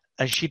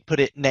 and she'd put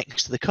it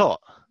next to the cot,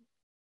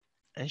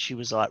 and she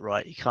was like,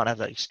 right, you can't have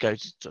that, just go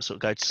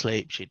to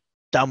sleep. She'd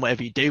done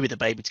whatever you do with the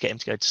baby to get him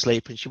to go to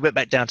sleep, and she went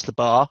back down to the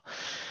bar,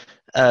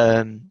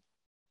 and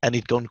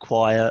he'd gone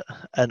quiet,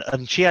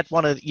 and she had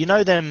one of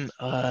them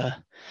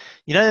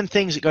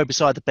things that go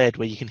beside the bed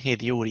where you can hear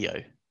the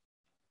audio.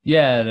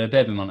 Yeah, the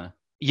baby monitor.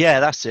 Yeah,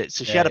 that's it.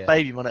 So she had a Yeah.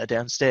 baby monitor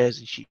downstairs,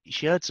 and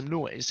she heard some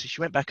noise, so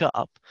she went back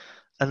up,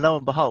 and lo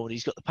and behold,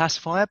 he's got the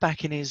pacifier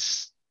back in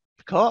his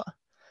cot.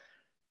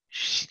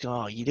 She's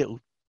like, oh, you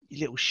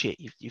little shit,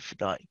 you've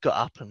like got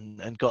up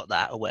and got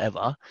that or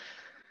whatever.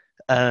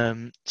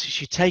 So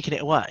she'd taken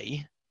it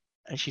away,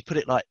 and she put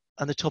it like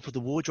on the top of the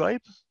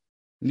wardrobe,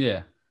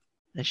 Yeah.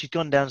 and she'd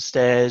gone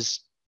downstairs,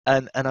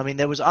 and I mean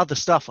there was other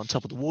stuff on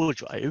top of the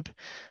wardrobe.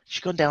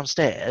 She'd gone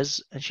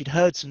downstairs, and she'd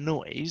heard some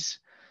noise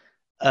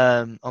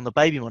on the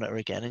baby monitor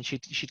again, and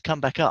she'd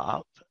come back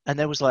up, and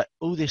there was like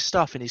all this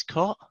stuff in his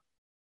cot.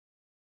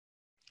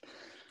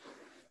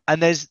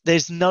 And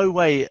there's no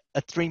way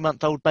a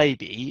 3-month-old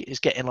baby is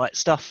getting like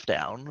stuff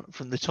down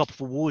from the top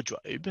of a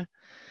wardrobe.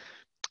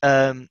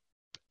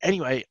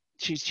 Anyway,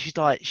 she'd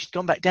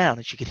gone back down,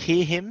 and she could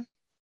hear him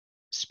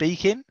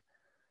speaking.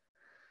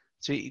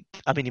 So he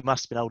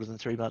must have been older than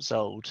 3 months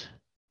old.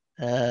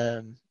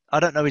 I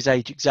don't know his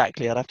age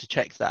exactly. I'd have to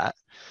check that.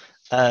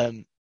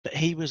 But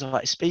he was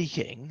like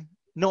speaking,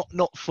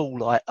 not full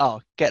like, oh,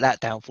 get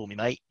that down for me,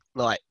 mate.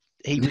 Like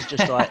he was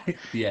just like,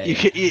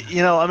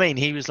 you know what I mean?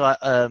 He was like,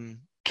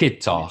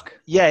 kid talk.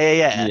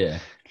 Yeah.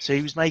 So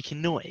he was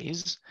making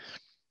noise.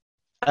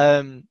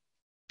 But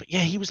yeah,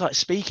 he was like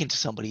speaking to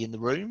somebody in the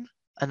room,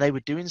 and they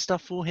were doing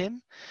stuff for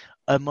him.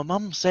 My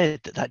mum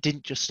said that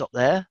didn't just stop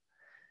there.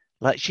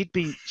 Like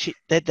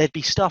there'd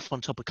be stuff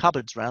on top of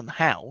cupboards around the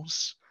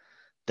house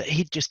that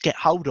he'd just get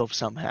hold of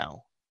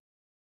somehow.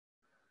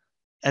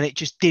 And it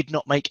just did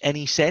not make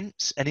any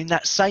sense. And in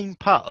that same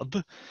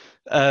pub,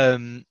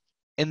 in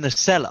the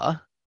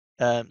cellar,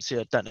 see,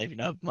 I don't know if you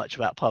know much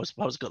about pubs.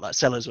 Pubs got like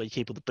cellars where you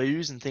keep all the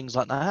booze and things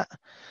like that.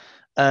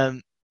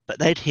 But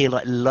they'd hear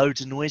like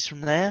loads of noise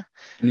from there.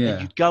 Yeah.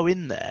 And you'd go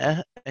in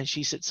there, and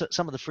she said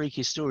some of the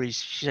freakiest stories.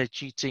 She said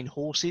she'd seen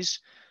horses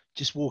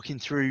just walking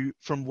through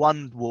from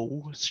one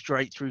wall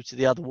straight through to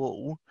the other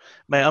wall.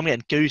 Mate, I'm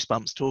getting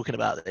goosebumps talking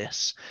about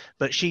this.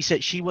 But she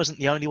said she wasn't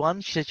the only one.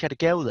 She said she had a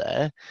girl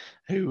there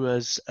who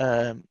was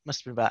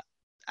must have been about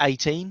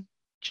 18.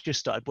 She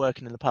just started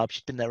working in the pub.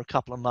 She'd been there a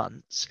couple of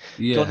months.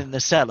 Yeah. Gone in the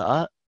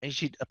cellar, and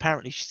she's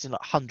seen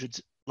like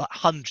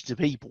hundreds of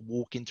people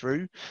walking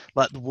through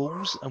like the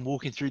walls and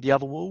walking through the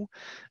other wall,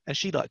 and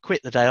she like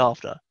quit the day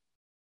after.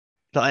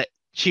 Like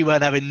she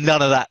weren't having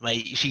none of that,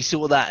 mate. She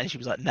saw that and she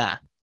was like, nah,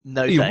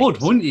 no you thanks.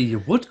 would, wouldn't you? You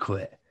would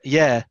quit.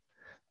 Yeah.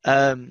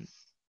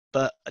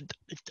 But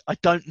I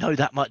don't know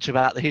that much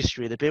about the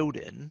history of the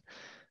building,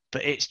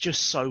 but it's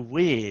just so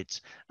weird.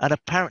 And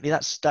apparently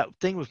that's that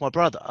thing with my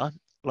brother.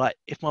 Like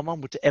if my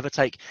mum were to ever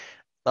take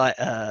like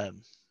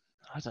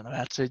I don't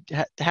know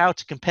how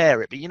to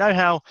compare it, but you know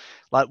how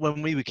like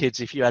when we were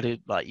kids, if you had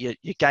your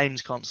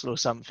games console or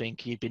something,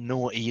 you'd be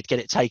naughty, you'd get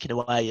it taken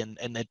away,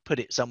 and they'd put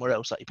it somewhere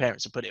else, like your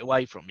parents would put it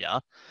away from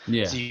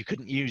you, so you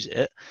couldn't use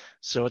it.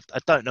 So I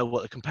don't know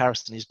what the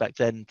comparison is back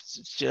then.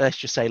 Let's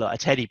just say like a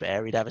teddy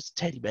bear, he'd have a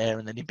teddy bear,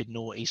 and then he'd be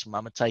naughty, so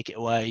mum would take it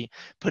away,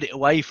 put it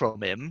away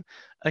from him,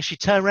 and she'd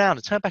turn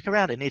back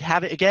around, and he'd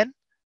have it again.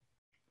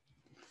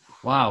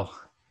 Wow.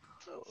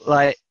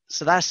 Like,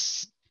 so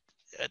that's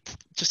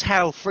just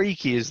how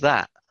freaky is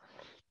that?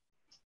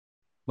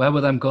 Where were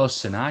them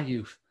ghosts in our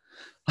youth?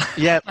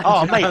 Yeah.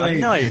 Oh, mate, I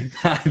know.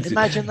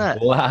 Imagine that.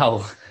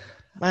 Wow.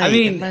 Mate, I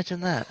mean,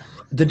 imagine that.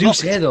 They do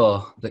say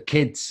though that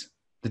kids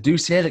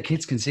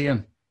can see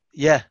them.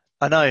 Yeah,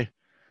 I know.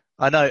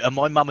 And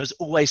my mum has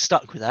always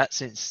stuck with that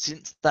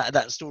since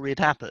that story had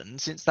happened.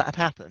 Since that had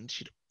happened,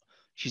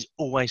 she's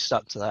always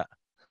stuck to that.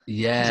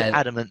 Yeah. She's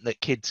adamant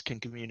that kids can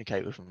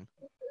communicate with them.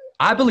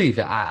 I believe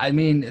it. I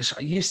mean,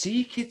 you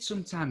see kids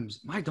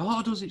sometimes. My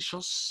daughter does it.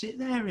 She'll sit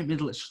there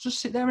she'll just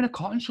sit there in a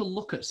cot and she'll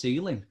look at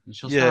ceiling and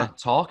she'll start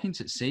talking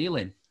to the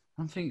ceiling.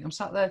 I'm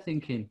sat there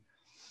thinking,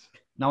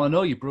 now I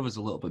know your brother's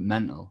a little bit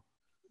mental,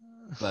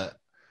 but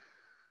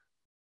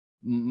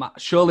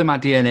surely my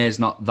DNA is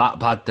not that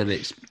bad that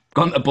it's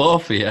gone to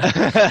both of you. Do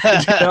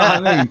you know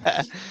what I mean?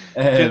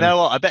 Do you know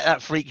what? I bet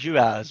that freaks you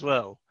out as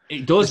well.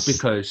 It does,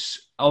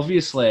 because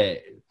obviously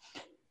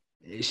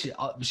she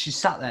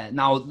sat there.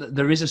 Now,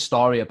 there is a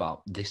story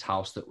about this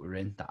house that we're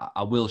in that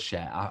I will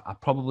share. I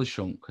probably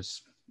shouldn't,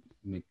 because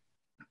my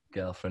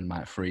girlfriend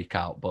might freak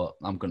out, but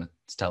I'm going to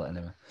to tell it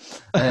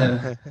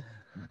anyway.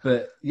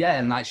 But yeah,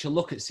 and like she'll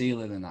look at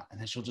ceiling and that, and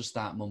then she'll just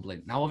start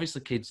mumbling. Now,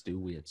 obviously, kids do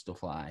weird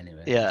stuff like that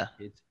anyway. Yeah.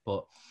 Kids,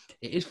 but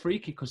it is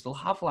freaky because they'll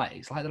have like,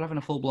 it's like they're having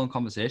a full blown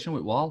conversation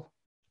with Wall.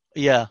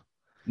 Yeah.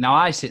 Now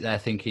I sit there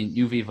thinking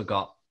you've either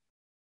got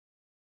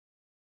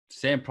the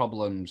same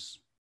problems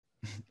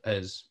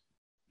as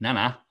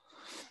Nana,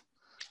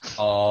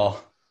 or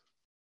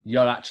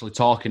you're actually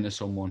talking to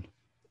someone.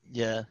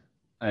 Yeah.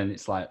 And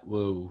it's like,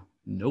 whoa,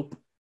 nope.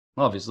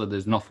 Obviously,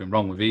 there's nothing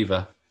wrong with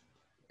either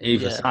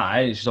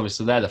side. It's just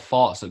obviously they're the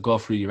thoughts that go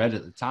through your head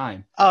at the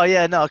time. Oh,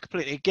 yeah, no, I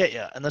completely get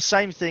you. And the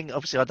same thing,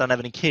 obviously, I don't have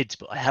any kids,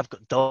 but I have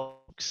got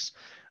dogs.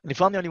 And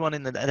if I'm the only one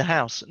in the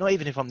house, not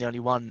even if I'm the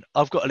only one,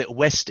 I've got a little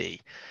Westie.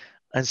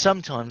 And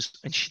sometimes,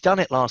 and she done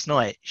it last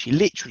night, she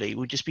literally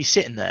would just be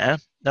sitting there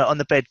on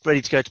the bed,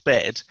 ready to go to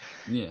bed.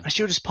 Yeah. And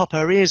she'll just pop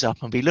her ears up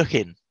and be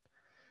looking.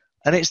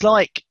 And it's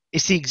like,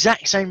 it's the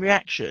exact same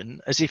reaction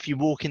as if you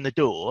walk in the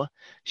door.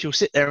 She'll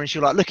sit there and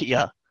she'll like look at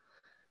you.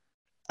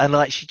 And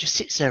like she just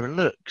sits there and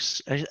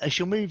looks, and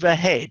she'll move her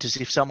head as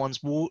if someone's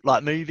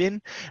like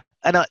moving,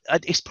 and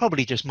it's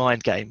probably just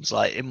mind games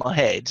like in my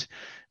head,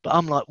 but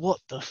I'm like, what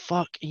the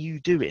fuck are you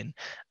doing?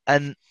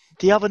 And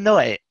the other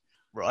night,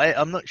 right,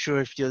 I'm not sure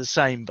if you're the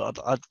same, but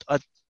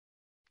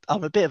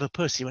I'm a bit of a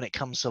pussy when it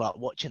comes to like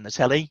watching the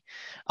telly.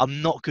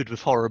 I'm not good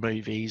with horror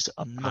movies.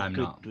 I'm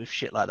not with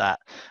shit like that.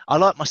 I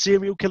like my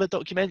serial killer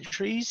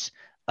documentaries,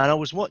 and I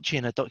was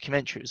watching a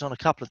documentary. It was on a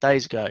couple of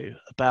days ago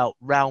about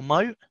Raoul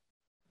Moat.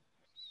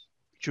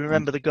 Do you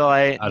remember the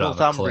guy,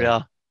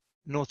 Northumbria?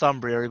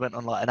 Northumbria, he went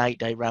on like an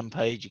 8-day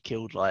rampage. He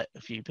killed like a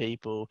few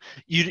people.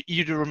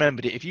 You'd have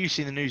remembered it. If you've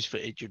seen the news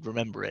footage, you'd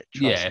remember it.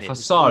 Yeah, if I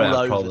saw it,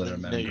 I'd probably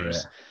remember it.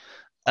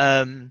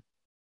 And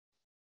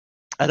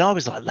I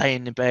was like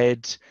laying in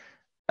bed,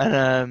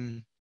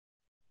 and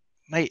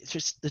mate,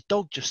 just the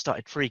dog just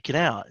started freaking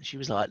out. She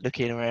was like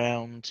looking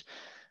around,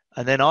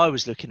 and then I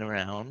was looking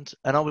around,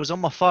 and I was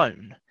on my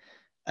phone,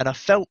 and I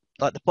felt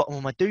like the bottom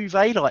of my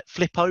duvet like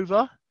flip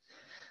over.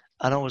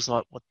 And I was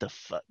like, what the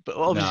fuck? But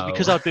obviously,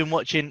 because I'd been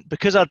watching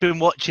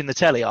the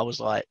telly, I was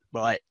like,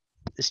 right,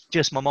 it's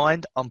just my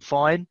mind. I'm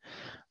fine.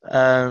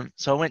 So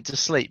I went to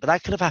sleep. But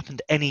that could have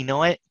happened any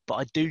night. But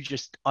I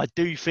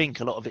do think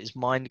a lot of it is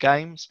mind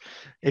games.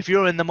 If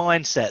you're in the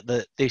mindset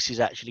that this is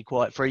actually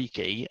quite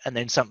freaky, and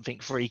then something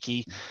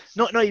freaky,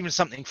 not even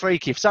something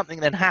freaky, if something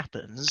then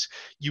happens,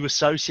 you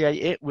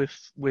associate it with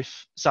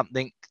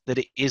something that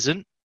it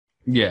isn't.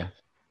 Yeah.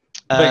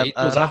 But it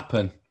does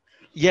happen.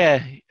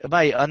 Yeah,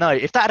 mate, I know.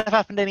 If that had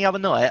happened any other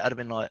night, I'd have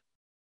been like,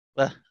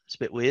 well, it's a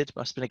bit weird.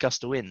 Must have been a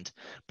gust of wind.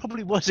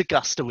 Probably was a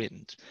gust of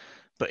wind.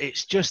 But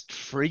it's just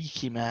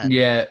freaky, man.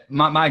 Yeah,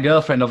 my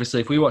girlfriend, obviously,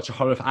 if we watch a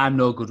horror, I'm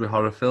no good with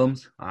horror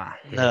films. I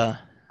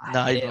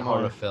hate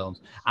horror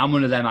films. I'm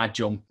one of them, I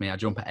jump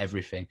at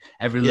everything.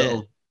 Every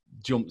little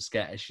jump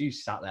scare. She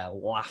sat there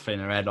laughing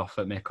her head off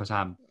at me because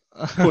I'm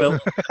quilt.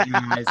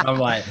 I'm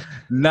like,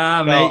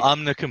 nah, mate.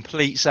 I'm the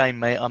complete same,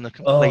 mate. I'm the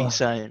complete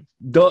same.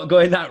 Don't go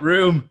in that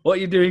room. What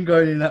are you doing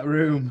going in that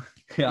room?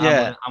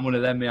 I'm one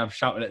of them, me. I'm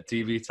shouting at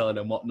TV, telling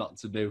them what not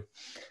to do.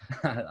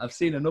 I've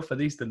seen enough of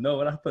these to know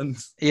what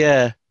happens.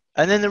 Yeah.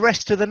 And then the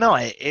rest of the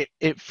night,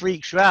 it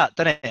freaks you out,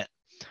 doesn't it?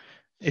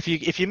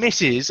 If your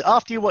missus,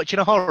 after you're watching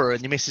a horror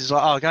and your missus is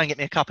like, oh, go and get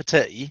me a cup of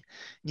tea,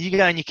 you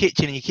go in your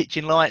kitchen and your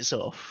kitchen lights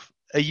off,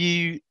 are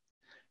you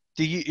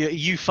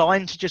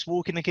fine to just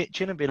walk in the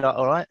kitchen and be like,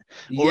 all right?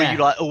 Or are you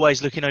like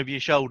always looking over your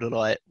shoulder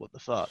like, what the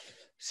fuck?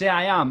 See,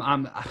 I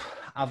am.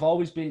 I've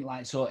always been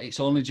like, so it's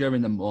only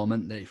during the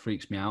moment that it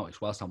freaks me out.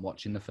 It's whilst I'm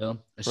watching the film.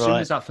 As soon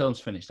as that film's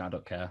finished, I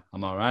don't care.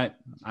 I'm all right.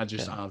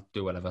 I'll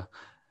do whatever.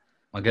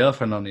 My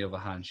girlfriend, on the other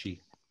hand,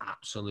 she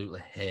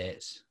absolutely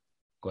hates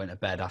going to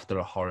bed after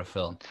a horror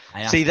film.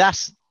 I'm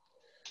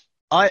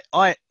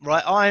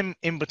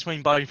in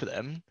between both of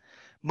them.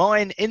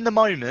 Mine, in the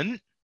moment,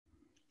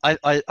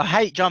 I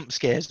hate jump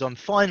scares. I'm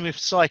fine with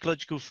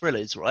psychological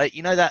thrillers, right?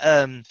 You know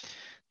that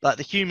like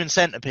the Human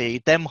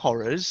Centipede, them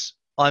horrors,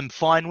 I'm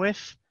fine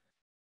with.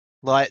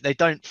 Like, they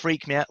don't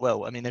freak me out.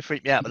 Well, I mean, they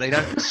freak me out, but they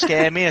don't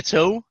scare me at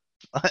all.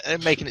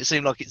 Making it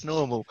seem like it's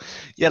normal.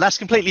 Yeah, that's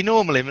completely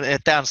normal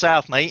down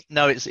south, mate.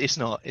 No, it's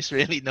not. It's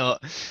really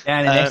not. Yeah,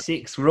 and in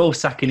Essex, we're all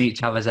sucking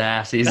each other's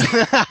asses.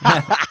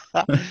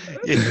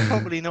 You're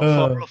probably not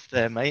far off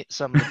there, mate.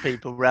 Some of the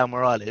people around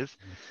where I live.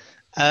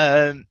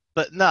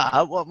 But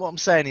no, what I'm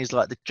saying is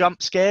like the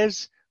jump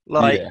scares,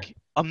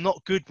 I'm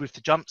not good with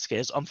the jump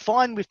scares. I'm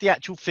fine with the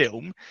actual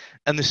film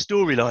and the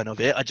storyline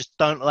of it. I just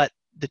don't like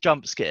the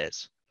jump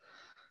scares.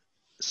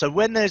 So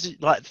when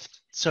there's like,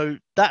 so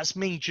that's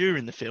me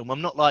during the film.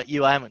 I'm not like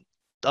you. I'm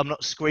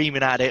not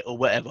screaming at it or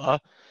whatever.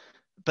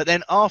 But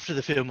then after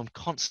the film, I'm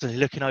constantly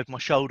looking over my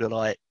shoulder.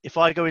 Like if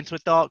I go into a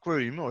dark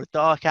room or a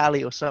dark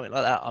alley or something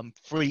like that, I'm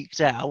freaked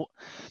out.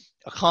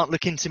 I can't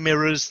look into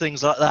mirrors,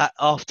 things like that.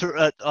 After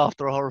a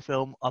horror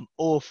film, I'm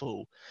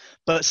awful.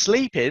 But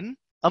sleeping,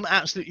 I'm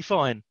absolutely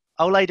fine.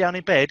 I'll lay down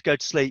in bed, go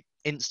to sleep,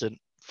 instant,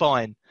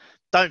 fine.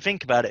 Don't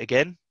think about it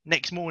again.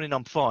 Next morning,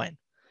 I'm fine.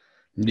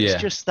 Yeah.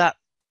 It's just that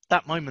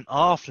moment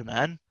after,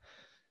 man.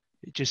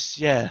 It just,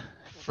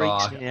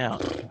 Freaks me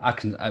out. I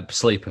can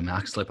sleep in. I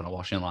can sleep on a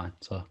washing line.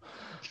 So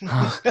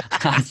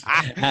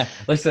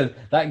listen,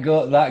 that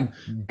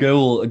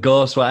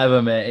ghost,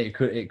 whatever, mate.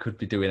 It could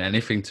be doing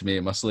anything to me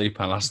in my sleep,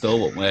 and I still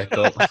won't wake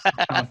up.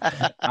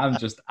 I'm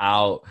just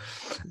out.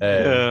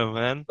 Yeah,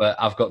 man. But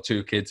I've got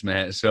 2 kids,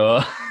 mate.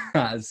 So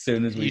as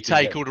soon as you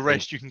take all the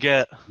rest you can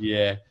get.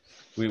 Yeah,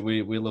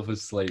 we love her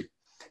sleep.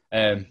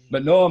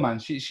 But no, man,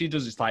 she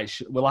does. It's like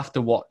we'll have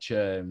to watch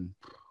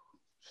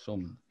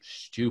some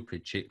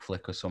stupid chick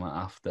flick or something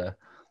after.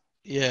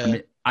 Yeah. I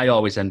mean, I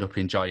always end up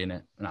enjoying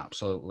it and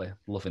absolutely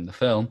loving the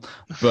film,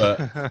 but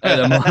at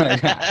the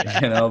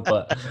moment, you know.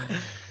 But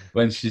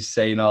when she's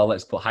saying, "Oh,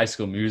 let's put High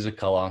School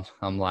Musical on,"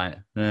 I'm like,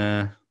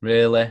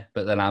 really?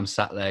 But then I'm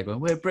sat there going,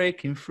 "We're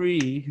breaking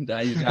free." You know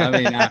what I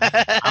mean,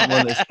 I'm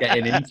one that's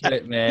getting into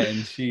it, mate,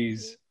 and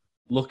she's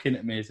looking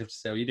at me as if to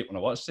say, "Oh, you didn't want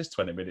to watch this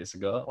 20 minutes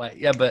ago." Like,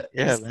 yeah, but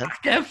yeah, it's man.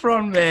 Zac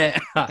Efron, mate.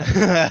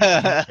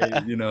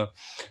 You know.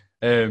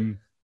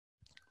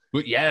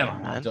 But yeah,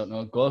 man, I don't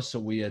know. Ghosts are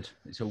weird.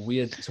 It's a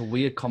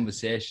weird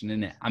conversation,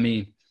 isn't it? I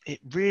mean,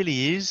 it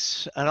really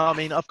is. And I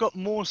mean, I've got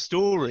more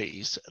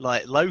stories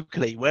like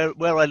locally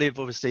where I live.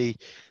 Obviously,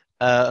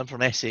 I'm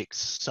from Essex,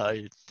 so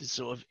the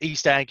sort of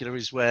East Anglia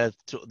is where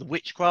sort of the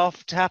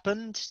witchcraft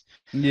happened.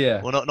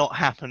 Yeah. Well, not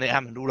happened. It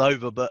happened all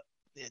over, but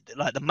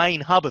like the main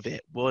hub of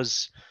it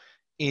was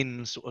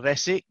in sort of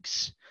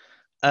Essex.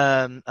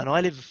 And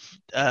I live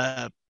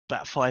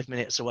about 5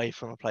 minutes away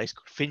from a place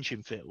called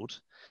Finchinfield.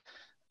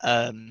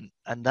 And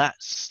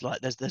that's like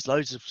there's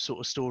loads of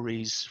sort of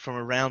stories from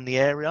around the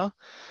area.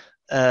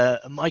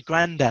 My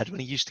granddad,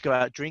 when he used to go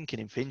out drinking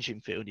in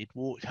Finchinfield, he'd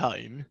walk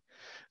home,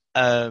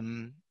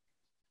 and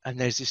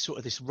there's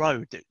this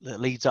road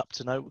that leads up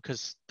to nowhere,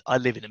 because I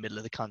live in the middle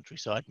of the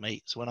countryside,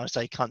 mate. So when I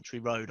say country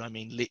road, I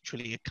mean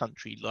literally a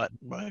country like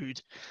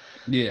road.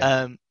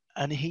 Yeah.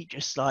 And he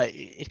just like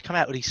he'd come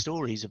out with these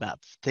stories about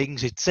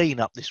things he'd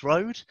seen up this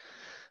road,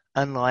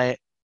 and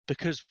like,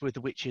 because with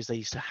the witches they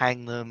used to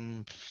hang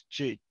them,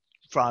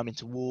 throw them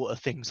into water,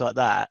 things like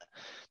that.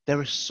 There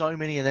are so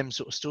many of them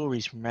sort of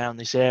stories from around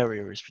this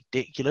area. It's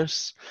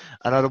ridiculous.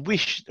 And I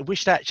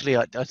wished actually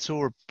I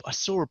saw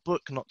a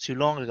book not too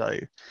long ago.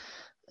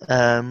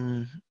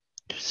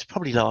 It's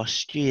probably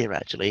last year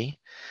actually.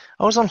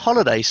 I was on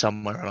holiday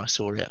somewhere and I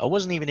saw it. I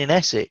wasn't even in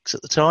Essex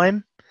at the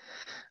time.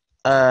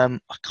 I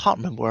can't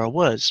remember where I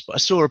was, but I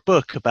saw a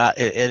book about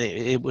it, and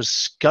it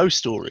was ghost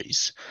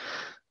stories.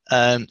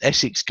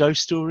 Essex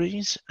ghost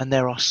stories, and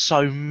there are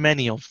so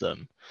many of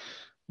them.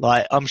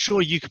 Like, I'm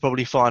sure you could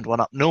probably find one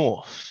up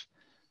north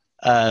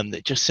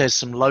that just says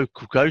some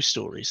local ghost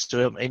stories.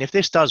 So, I mean, if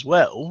this does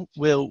well,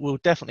 we'll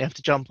definitely have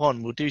to jump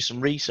on. We'll do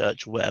some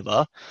research or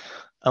whatever,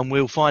 and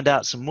we'll find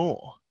out some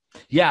more.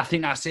 Yeah, I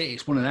think that's it.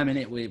 It's one of them,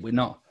 innit? We're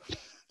not.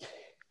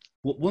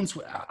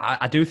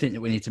 I do think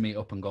that we need to meet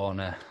up and go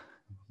on.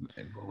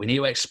 We need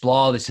to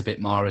explore this a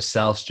bit more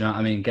ourselves. Do you know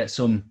what I mean? Get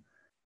some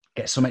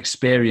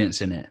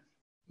experience in it.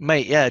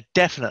 Mate, yeah,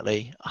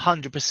 definitely,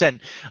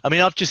 100%. I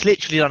mean, I've just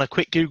literally done a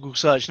quick Google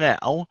search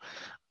now,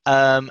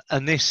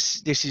 and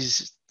this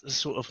is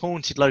sort of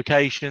haunted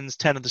locations,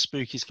 10 of the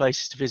spookiest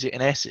places to visit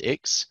in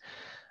Essex,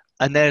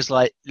 and there's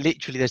like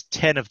literally there's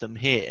 10 of them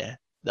here,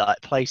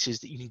 like places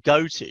that you can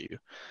go to.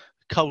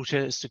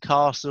 Colchester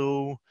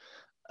Castle.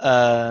 You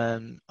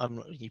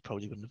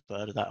probably wouldn't have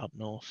heard of that up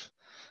north.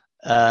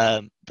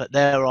 But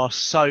there are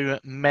so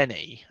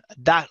many.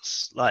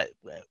 That's like,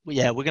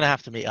 yeah, we're gonna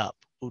have to meet up.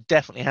 We'll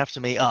definitely have to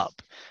meet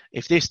up.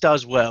 If this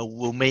does well,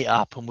 we'll meet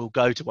up and we'll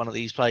go to one of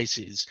these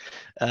places.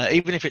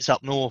 Even if it's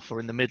up north or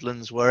in the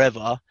Midlands,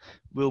 wherever,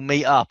 we'll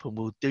meet up and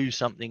we'll do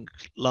something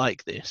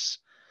like this.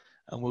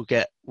 And we'll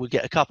get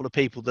a couple of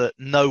people that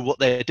know what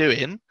they're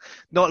doing.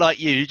 Not like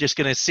you, just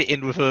going to sit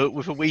in with a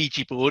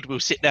Ouija board.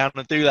 We'll sit down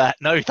and do that.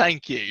 No,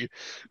 thank you.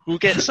 We'll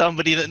get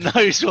somebody that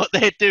knows what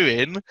they're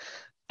doing,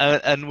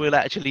 and we'll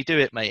actually do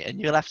it, mate. And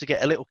you'll have to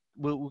get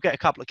we'll get a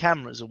couple of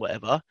cameras or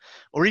whatever,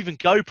 or even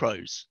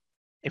GoPros.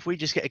 If we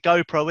just get a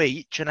GoPro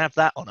each and have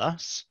that on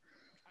us.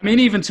 I mean,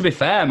 even to be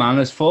fair, man,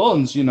 there's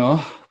phones, you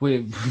know,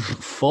 with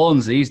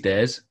phones these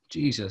days.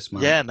 Jesus,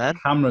 man. Yeah, man.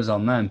 Cameras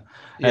on them.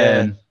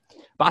 Yeah.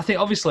 But I think,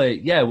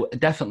 obviously, yeah,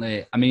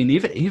 definitely. I mean,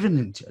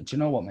 even do you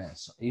know what,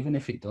 mate? Even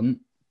if it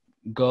doesn't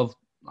go,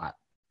 like,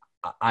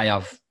 I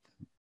have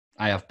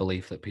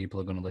belief that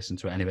people are going to listen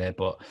to it anyway.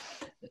 But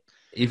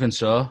even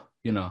so,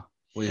 you know,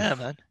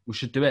 man, we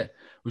should do it.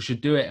 We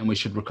should do it, and we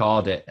should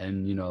record it,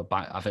 and you know,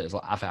 have it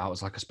out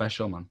as like a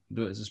special, man.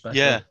 Do it as a special.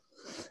 Yeah,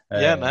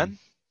 yeah, man.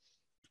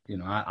 You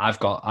know, I've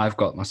got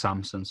my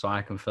Samsung, so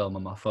I can film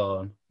on my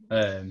phone.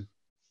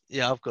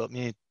 Yeah, I've got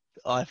my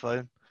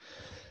iPhone,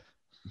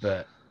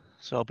 but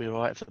so I'll be all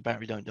right if the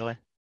battery don't die.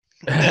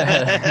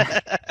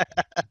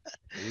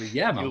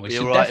 Yeah, man, You'll we be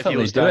should all right definitely if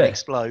yours do don't it.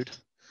 explode.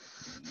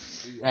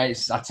 I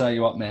tell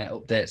you what, mate.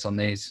 Updates on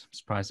these. I'm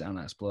surprised it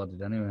hasn't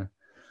exploded anyway.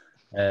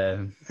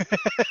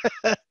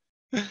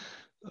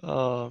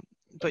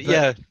 But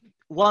yeah,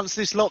 once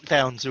this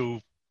lockdown's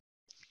all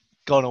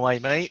gone away,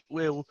 mate,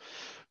 we'll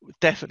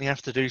definitely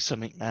have to do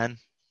something, man.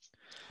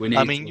 We need.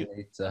 I mean,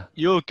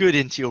 you're good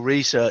into your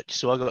research,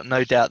 so I've got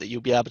no doubt that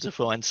you'll be able to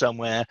find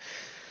somewhere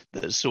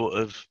that's sort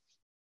of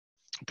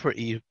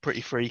pretty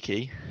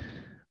freaky.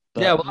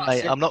 But Yeah, well,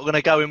 mate, I'm not going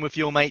to go in with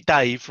your mate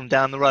Dave from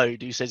down the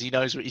road who says he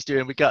knows what he's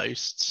doing with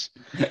ghosts.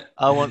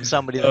 I want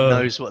somebody that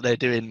knows what they're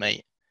doing,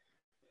 mate.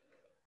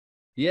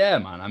 Yeah,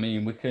 man. I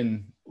mean, we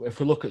can,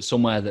 if we look at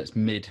somewhere that's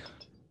mid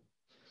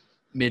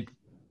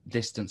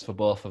distance for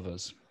both of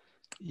us.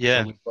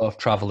 Yeah, so we're both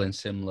traveling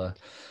similar.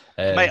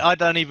 mate, I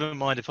don't even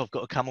mind if I've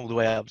got to come all the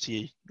way up to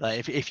you.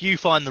 Like, if you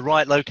find the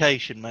right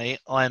location, mate,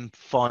 I'm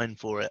fine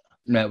for it.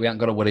 No, we ain't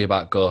got to worry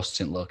about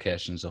ghosts in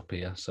locations up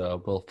here,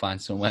 so we'll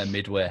find somewhere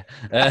midway.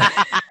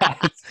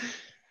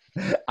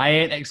 I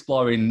ain't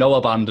exploring no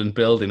abandoned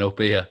building up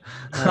here.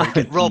 No, you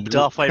get robbed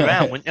halfway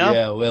around, wouldn't you?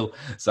 Yeah, I will.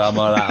 So I'm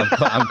all right.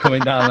 I'm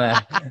coming down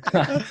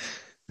there.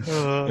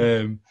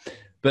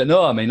 But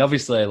no, I mean,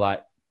 obviously,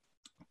 like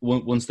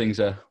once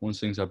things are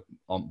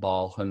on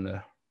ball and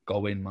they're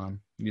going, man,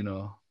 you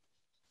know,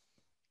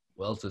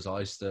 world's his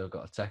oyster.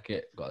 Got to take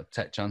it. Got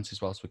to take chances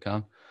whilst we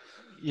can.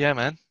 Yeah,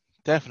 man.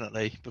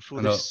 Definitely, before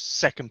this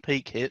second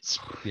peak hits.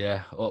 Yeah,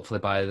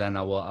 hopefully by then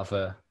I won't have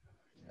a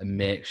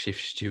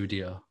makeshift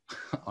studio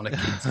on a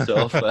kid's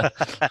sofa.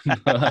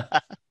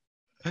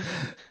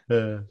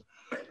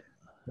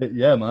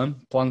 Yeah, man.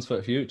 Plans for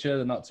the future,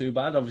 they're not too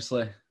bad,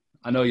 obviously.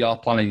 I know you're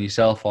planning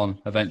yourself on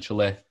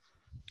eventually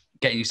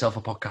getting yourself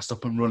a podcast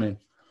up and running.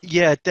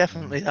 Yeah,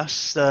 definitely.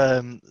 That's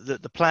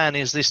the plan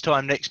is this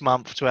time next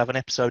month to have an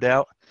episode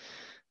out.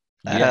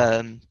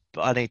 Yeah.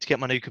 But I need to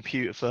get my new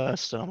computer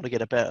first, and I'm going to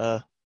get a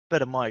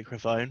better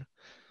microphone.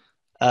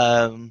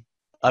 I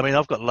mean,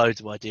 I've got loads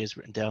of ideas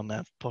written down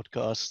now for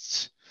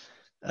podcasts.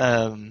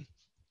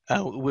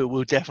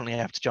 We'll definitely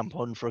have to jump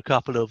on for a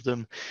couple of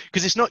them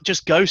because it's not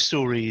just ghost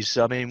stories.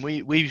 I mean,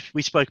 we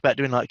spoke about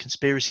doing like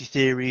conspiracy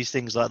theories,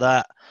 things like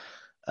that.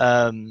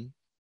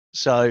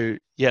 So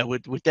yeah,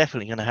 we're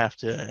definitely going to have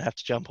to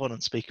jump on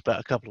and speak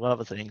about a couple of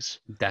other things.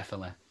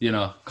 Definitely, you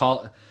know,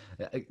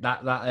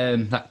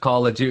 that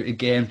Call of Duty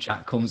game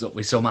chat comes up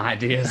with some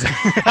ideas.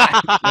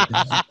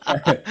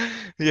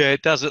 Yeah,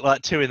 it does at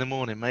like 2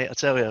 a.m, mate. I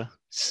tell you.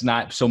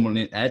 Snipe someone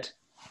in the head.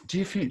 Do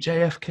you think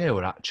JFK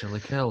were actually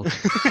killed?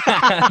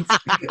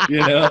 You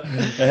know?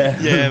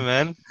 Yeah,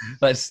 man.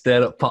 Let's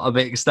stir up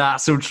Potterbeck, start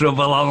some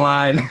trouble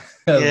online.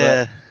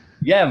 Yeah.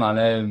 Yeah,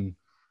 man.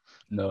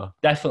 No,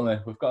 definitely.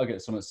 We've got to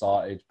get something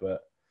sorted.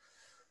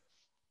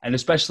 And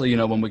especially, you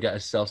know, when we get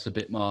ourselves a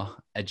bit more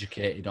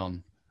educated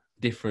on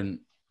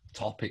different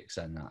topics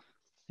and that.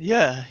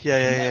 Yeah.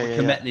 We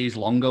can make these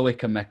longer. We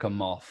can make them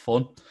more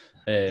fun.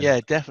 Yeah,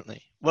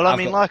 definitely. Well, I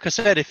mean, like I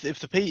said, if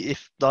the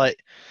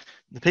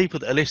people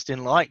that are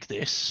listening like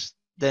this,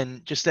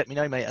 then just let me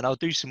know, mate, and I'll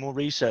do some more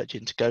research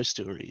into ghost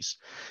stories,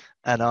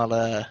 and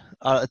I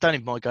don't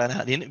even mind going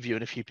out and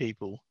interviewing a few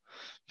people,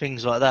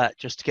 things like that,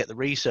 just to get the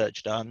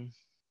research done.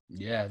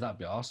 Yeah, that'd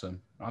be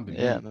awesome.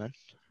 Yeah, man.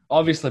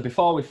 Obviously,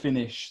 before we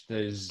finish,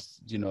 there's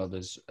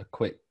a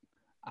quick.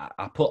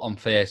 I put on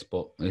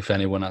Facebook if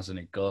anyone has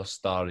any ghost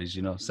stories,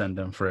 you know, send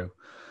them through.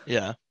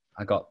 Yeah,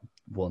 I got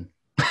one.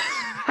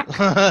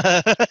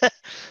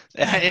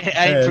 It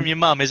ain't from your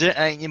mum, is it?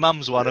 Ain't your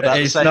mum's one about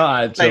the same,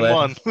 not actually. Same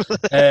one?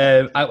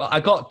 I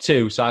got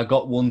two, so I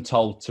got one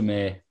told to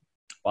me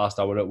whilst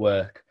I were at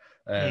work.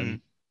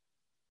 But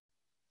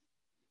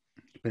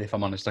if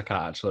I'm honest, I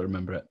can't actually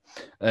remember it.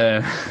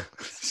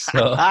 So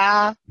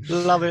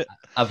love it.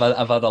 I've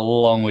had a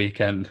long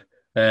weekend,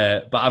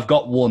 but I've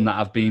got one that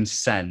I've been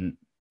sent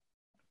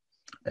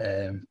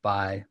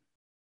by a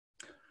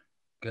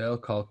girl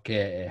called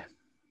Katie.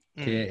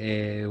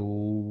 Katie,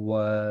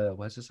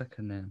 where's the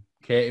second name?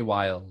 Katie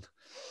Wild.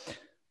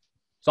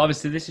 So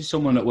obviously, this is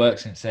someone that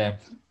works in the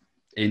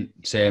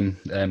same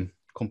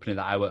company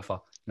that I work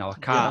for. Now I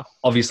can't. Yeah.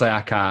 Obviously,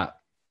 I can't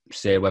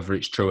say whether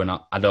it's true or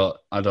not. I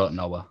don't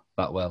know her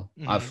that well.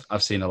 Mm-hmm.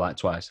 I've seen her like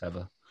twice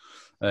ever.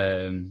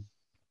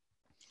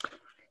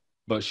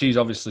 But she's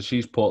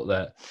put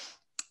that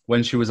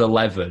when she was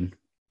 11,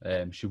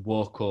 she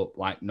woke up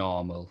like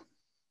normal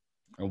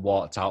and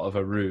walked out of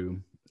her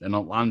room. And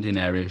on the landing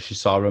area, she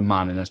saw a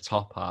man in a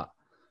top hat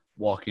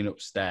walking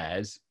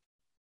upstairs.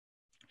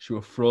 She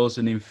was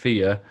frozen in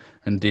fear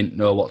and didn't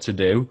know what to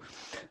do.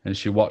 And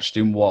she watched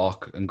him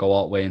walk and go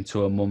all the way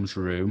into her mum's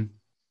room.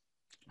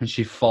 And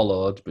she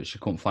followed, but she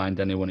couldn't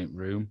find anyone in the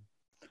room.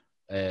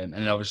 And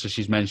obviously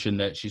she's mentioned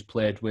that she's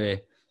played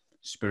with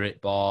spirit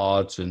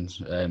boards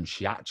and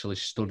she actually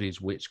studies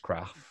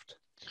witchcraft.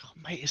 Oh,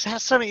 mate, is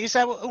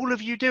that what all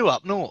of you do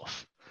up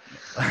north?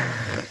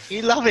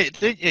 You love it,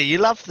 don't you? You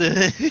love we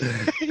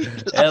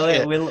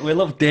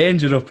love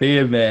danger up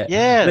here, mate.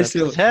 Yeah,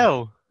 that's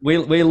hell.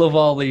 We love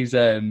all these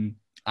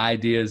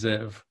ideas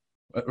of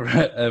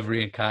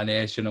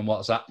reincarnation and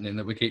what's happening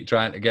that we keep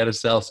trying to get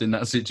ourselves in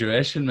that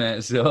situation,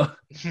 mate. So,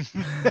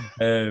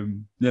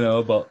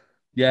 but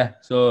yeah.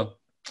 So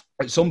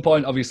at some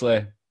point,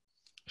 obviously,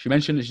 she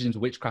mentioned that she's into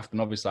witchcraft,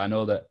 and obviously, I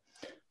know that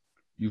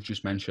you've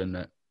just mentioned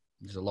that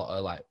there's a lot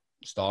of like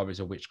stories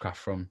of witchcraft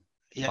from.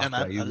 Yeah,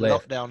 man, a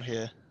lot down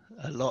here.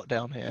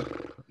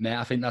 Mate,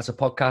 I think that's a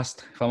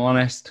podcast, if I'm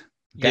honest.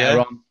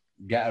 Get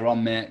her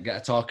on, mate. Get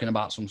her talking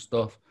about some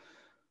stuff.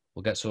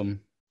 We'll get some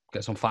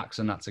facts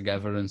and that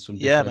together and some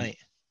different... mate.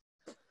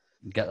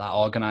 Get that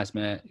organised,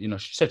 mate. You know,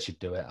 she said she'd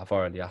do it. I've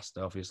already asked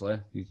her, obviously.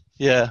 You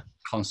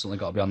constantly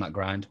got to be on that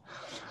grind.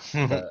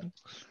 But,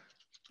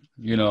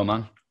 you know,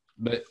 man.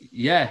 But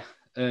yeah,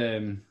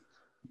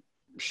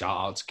 shout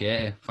out to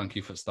Katie. Thank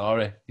you for the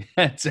story.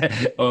 It's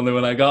only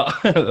one I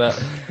got.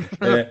 But,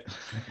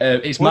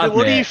 it's mad,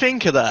 what do you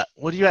think of that?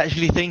 What do you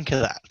actually think of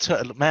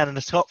that man in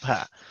the top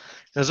hat?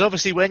 Because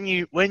obviously, when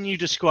you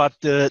described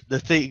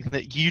the thing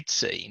that you'd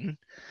seen,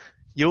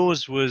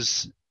 yours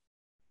was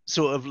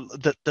sort of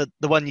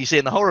the one you see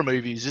in the horror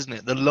movies, isn't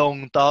it? The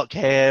long dark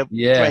hair,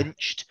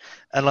 drenched,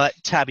 and like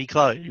tabby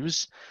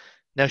clothes.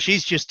 Now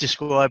she's just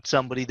described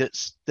somebody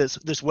that's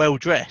well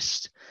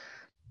dressed.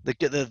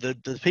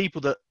 The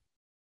people that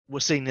were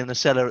seen in the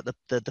cellar at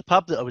the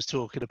pub that I was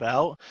talking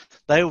about,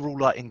 they were all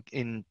like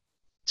in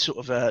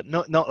sort of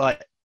not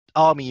like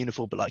army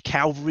uniform, but like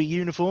cavalry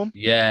uniform.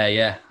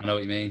 Yeah, I know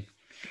what you mean.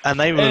 And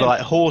they were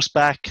like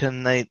horseback,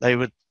 and they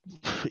were,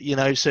 you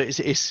know. So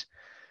it's.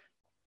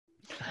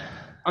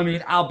 I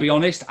mean, I'll be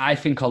honest. I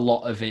think a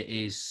lot of it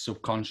is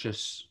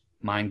subconscious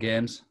mind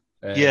games.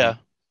 But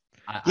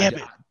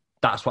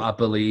that's what I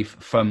believe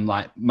from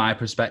like my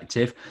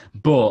perspective.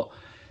 But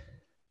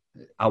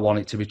I want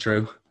it to be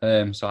true.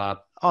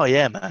 Oh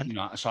yeah, man. You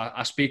know, so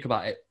I speak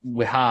about it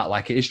with heart,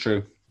 like it is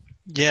true.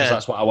 Yeah,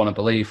 that's what I want to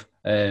believe.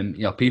 You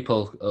know,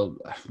 people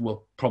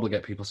will probably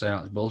get people saying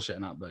that's bullshit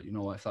and that, but you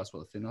know what? If that's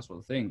what they think, that's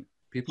what they think.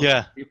 People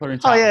are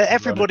entitled. Oh yeah,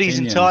 everybody's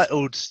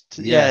entitled.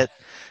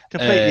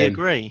 Completely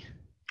agree.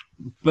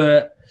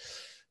 But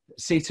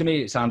see, to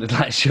me, it sounded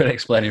like she was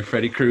explaining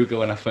Freddy Krueger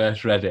when I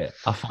first read it.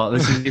 I thought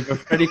this is either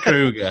Freddy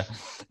Krueger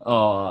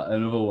or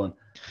another one.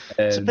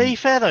 To be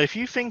fair though, if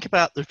you think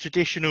about the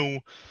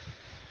traditional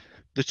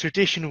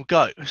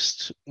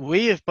ghost,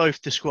 we have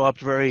both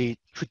described very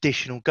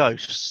traditional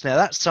ghosts. Now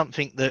that's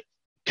something that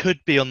could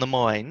be on the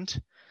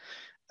mind.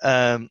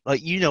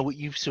 Like, you know, what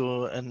you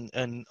saw, and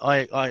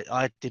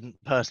I didn't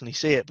personally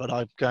see it, but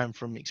I'm going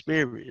from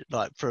experience,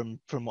 like from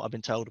what I've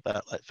been told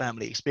about like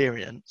family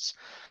experience.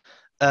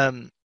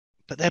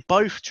 But they're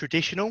both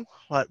traditional,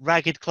 like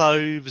ragged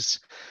clothes,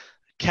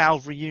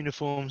 cavalry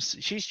uniforms.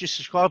 She's just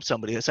described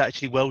somebody that's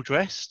actually well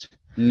dressed.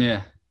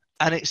 Yeah.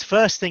 And it's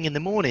first thing in the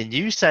morning.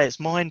 You say it's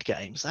mind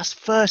games. That's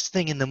first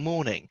thing in the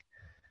morning.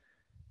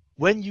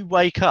 When you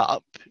wake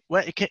up,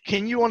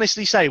 can you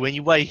honestly say when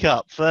you wake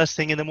up first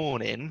thing in the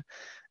morning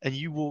and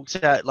you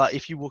walked out, like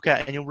if you walk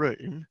out in your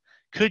room,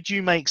 could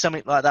you make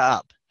something like that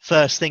up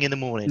first thing in the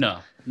morning?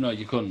 No,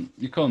 you couldn't.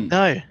 You couldn't.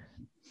 No,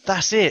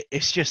 that's it.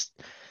 It's just,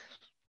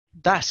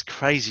 that's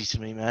crazy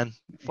to me, man.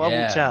 If I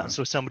walked out and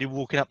saw somebody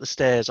walking up the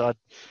stairs, I'd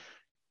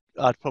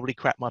probably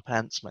crap my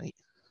pants, mate.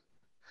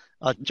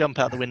 I'd jump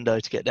out the window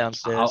to get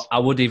downstairs. I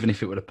would, even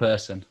if it were a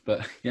person,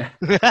 but yeah.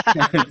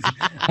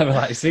 I'd be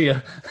like, see ya.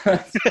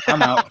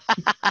 I'm out.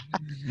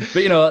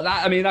 But, you know,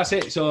 that's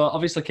it. So,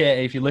 obviously,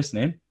 Katie, if you're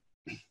listening,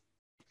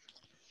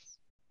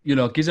 you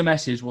know, give us a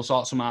message. We'll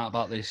sort some out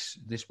about this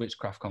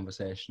witchcraft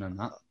conversation and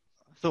that.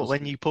 I thought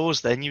when you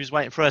paused then, you was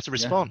waiting for her to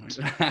respond.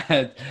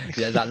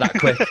 Yeah, that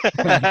quick.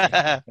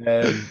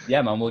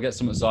 Yeah, man, we'll get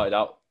something sorted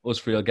out. Us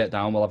three will get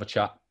down. We'll have a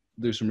chat,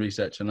 do some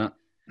research and that.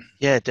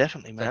 Yeah,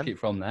 definitely, man. Take it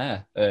from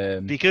there.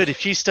 Be good if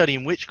she's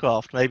studying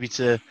witchcraft, maybe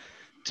to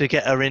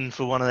get her in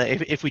for one of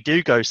the. If we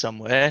do go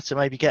somewhere, to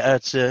maybe get her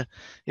to,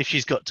 if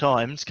she's got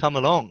time, to come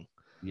along.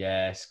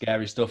 Yeah,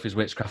 scary stuff is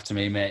witchcraft to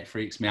me, mate. It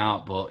freaks me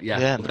out, but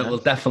we'll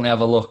definitely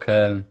have a look.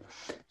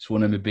 It's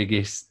one of my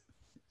biggest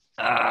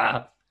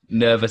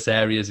nervous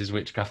areas is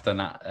witchcraft, and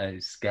that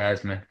it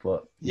scares me.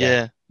 But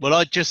yeah. Well,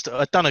 I'd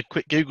done a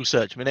quick Google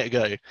search a minute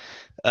ago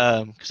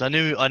because I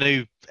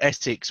knew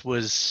Essex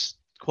was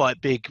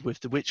quite big with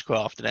the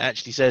witchcraft, and it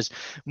actually says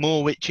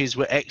more witches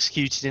were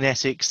executed in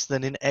Essex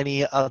than in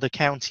any other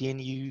county in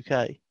the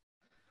UK.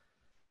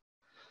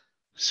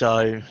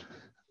 So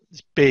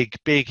it's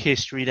big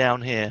history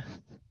down here.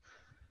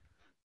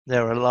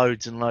 There are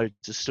loads and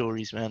loads of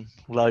stories, man.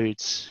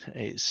 Loads.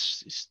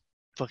 It's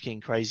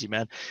fucking crazy,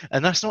 man.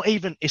 And it's not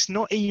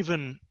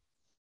even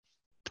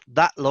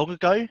that long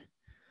ago.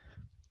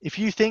 If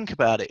you think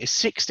about it,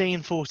 it's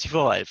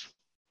 1645,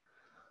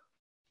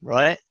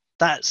 right?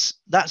 That's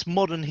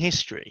modern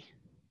history.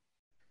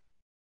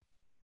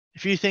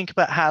 If you think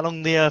about how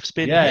long the Earth's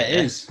been here, it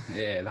is.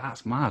 Yeah,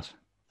 that's mad.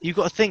 You've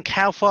got to think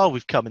how far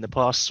we've come in the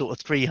past sort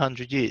of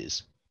 300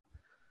 years,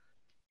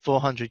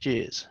 400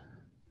 years.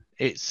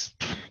 It's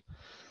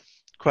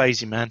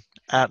crazy, man.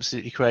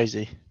 Absolutely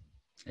crazy.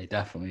 It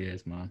definitely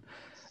is, man.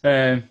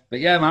 But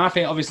yeah, man, I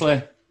think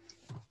obviously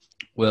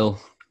we'll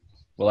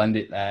end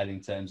it there in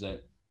terms of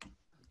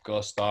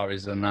ghost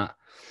stories and that.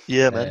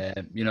 Yeah,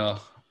 man. You know,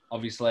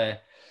 obviously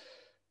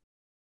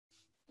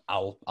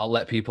I'll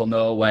let people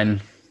know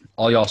when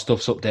all your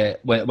stuff's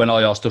when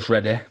all your stuff's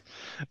ready.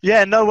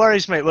 Yeah, no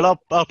worries, mate. Well,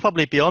 I'll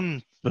probably be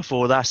on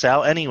before that's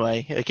out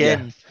anyway.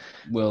 Again,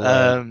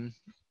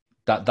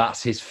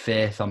 that's his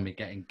faith on me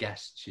getting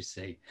guests. You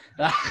see,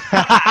 I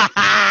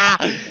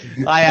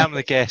am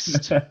the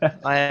guest.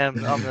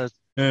 I'm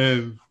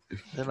Um,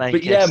 The main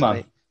but guests, yeah, man,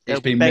 mate. it's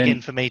They'll be been begging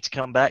mint. for me to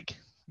come back.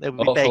 They'll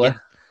be Hopefully, begging.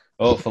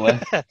 hopefully.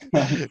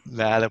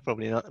 Nah, they'll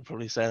probably not. They'll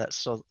probably say that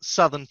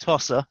southern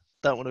tosser.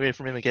 Don't want to hear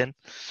from him again.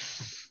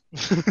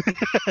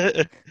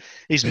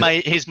 He's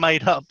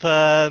made up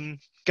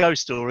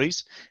ghost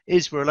stories.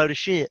 His were a load of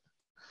shit.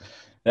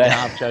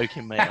 Yeah, I'm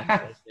joking, mate. I'm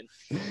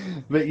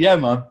joking. But yeah,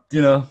 man,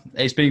 you know,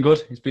 it's been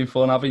good. It's been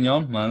fun having you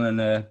on, man,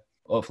 and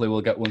hopefully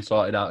we'll get one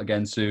sorted out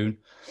again soon.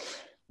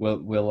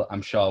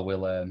 I'm sure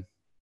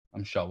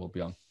we'll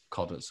be on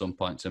COD at some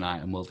point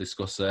tonight, and we'll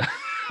discuss the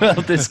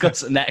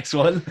next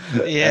one.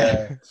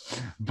 Yeah.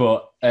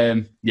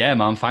 Yeah,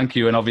 man, thank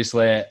you, and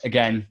obviously,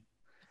 again,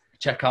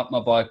 check out my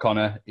boy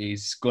Connor.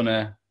 He's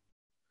gonna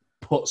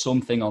put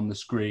something on the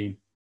screen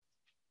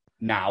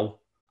now,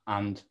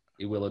 and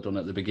he will have done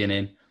at the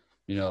beginning,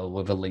 you know,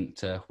 with a link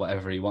to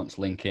whatever he wants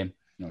linking.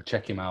 You know,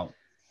 check him out.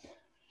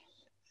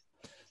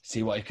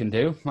 See what he can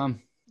do,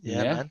 man.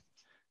 Yeah, man.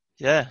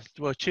 Yeah.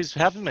 Well, cheers for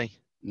having me.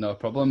 No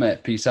problem,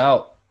 mate. Peace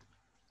out.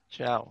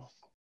 Ciao.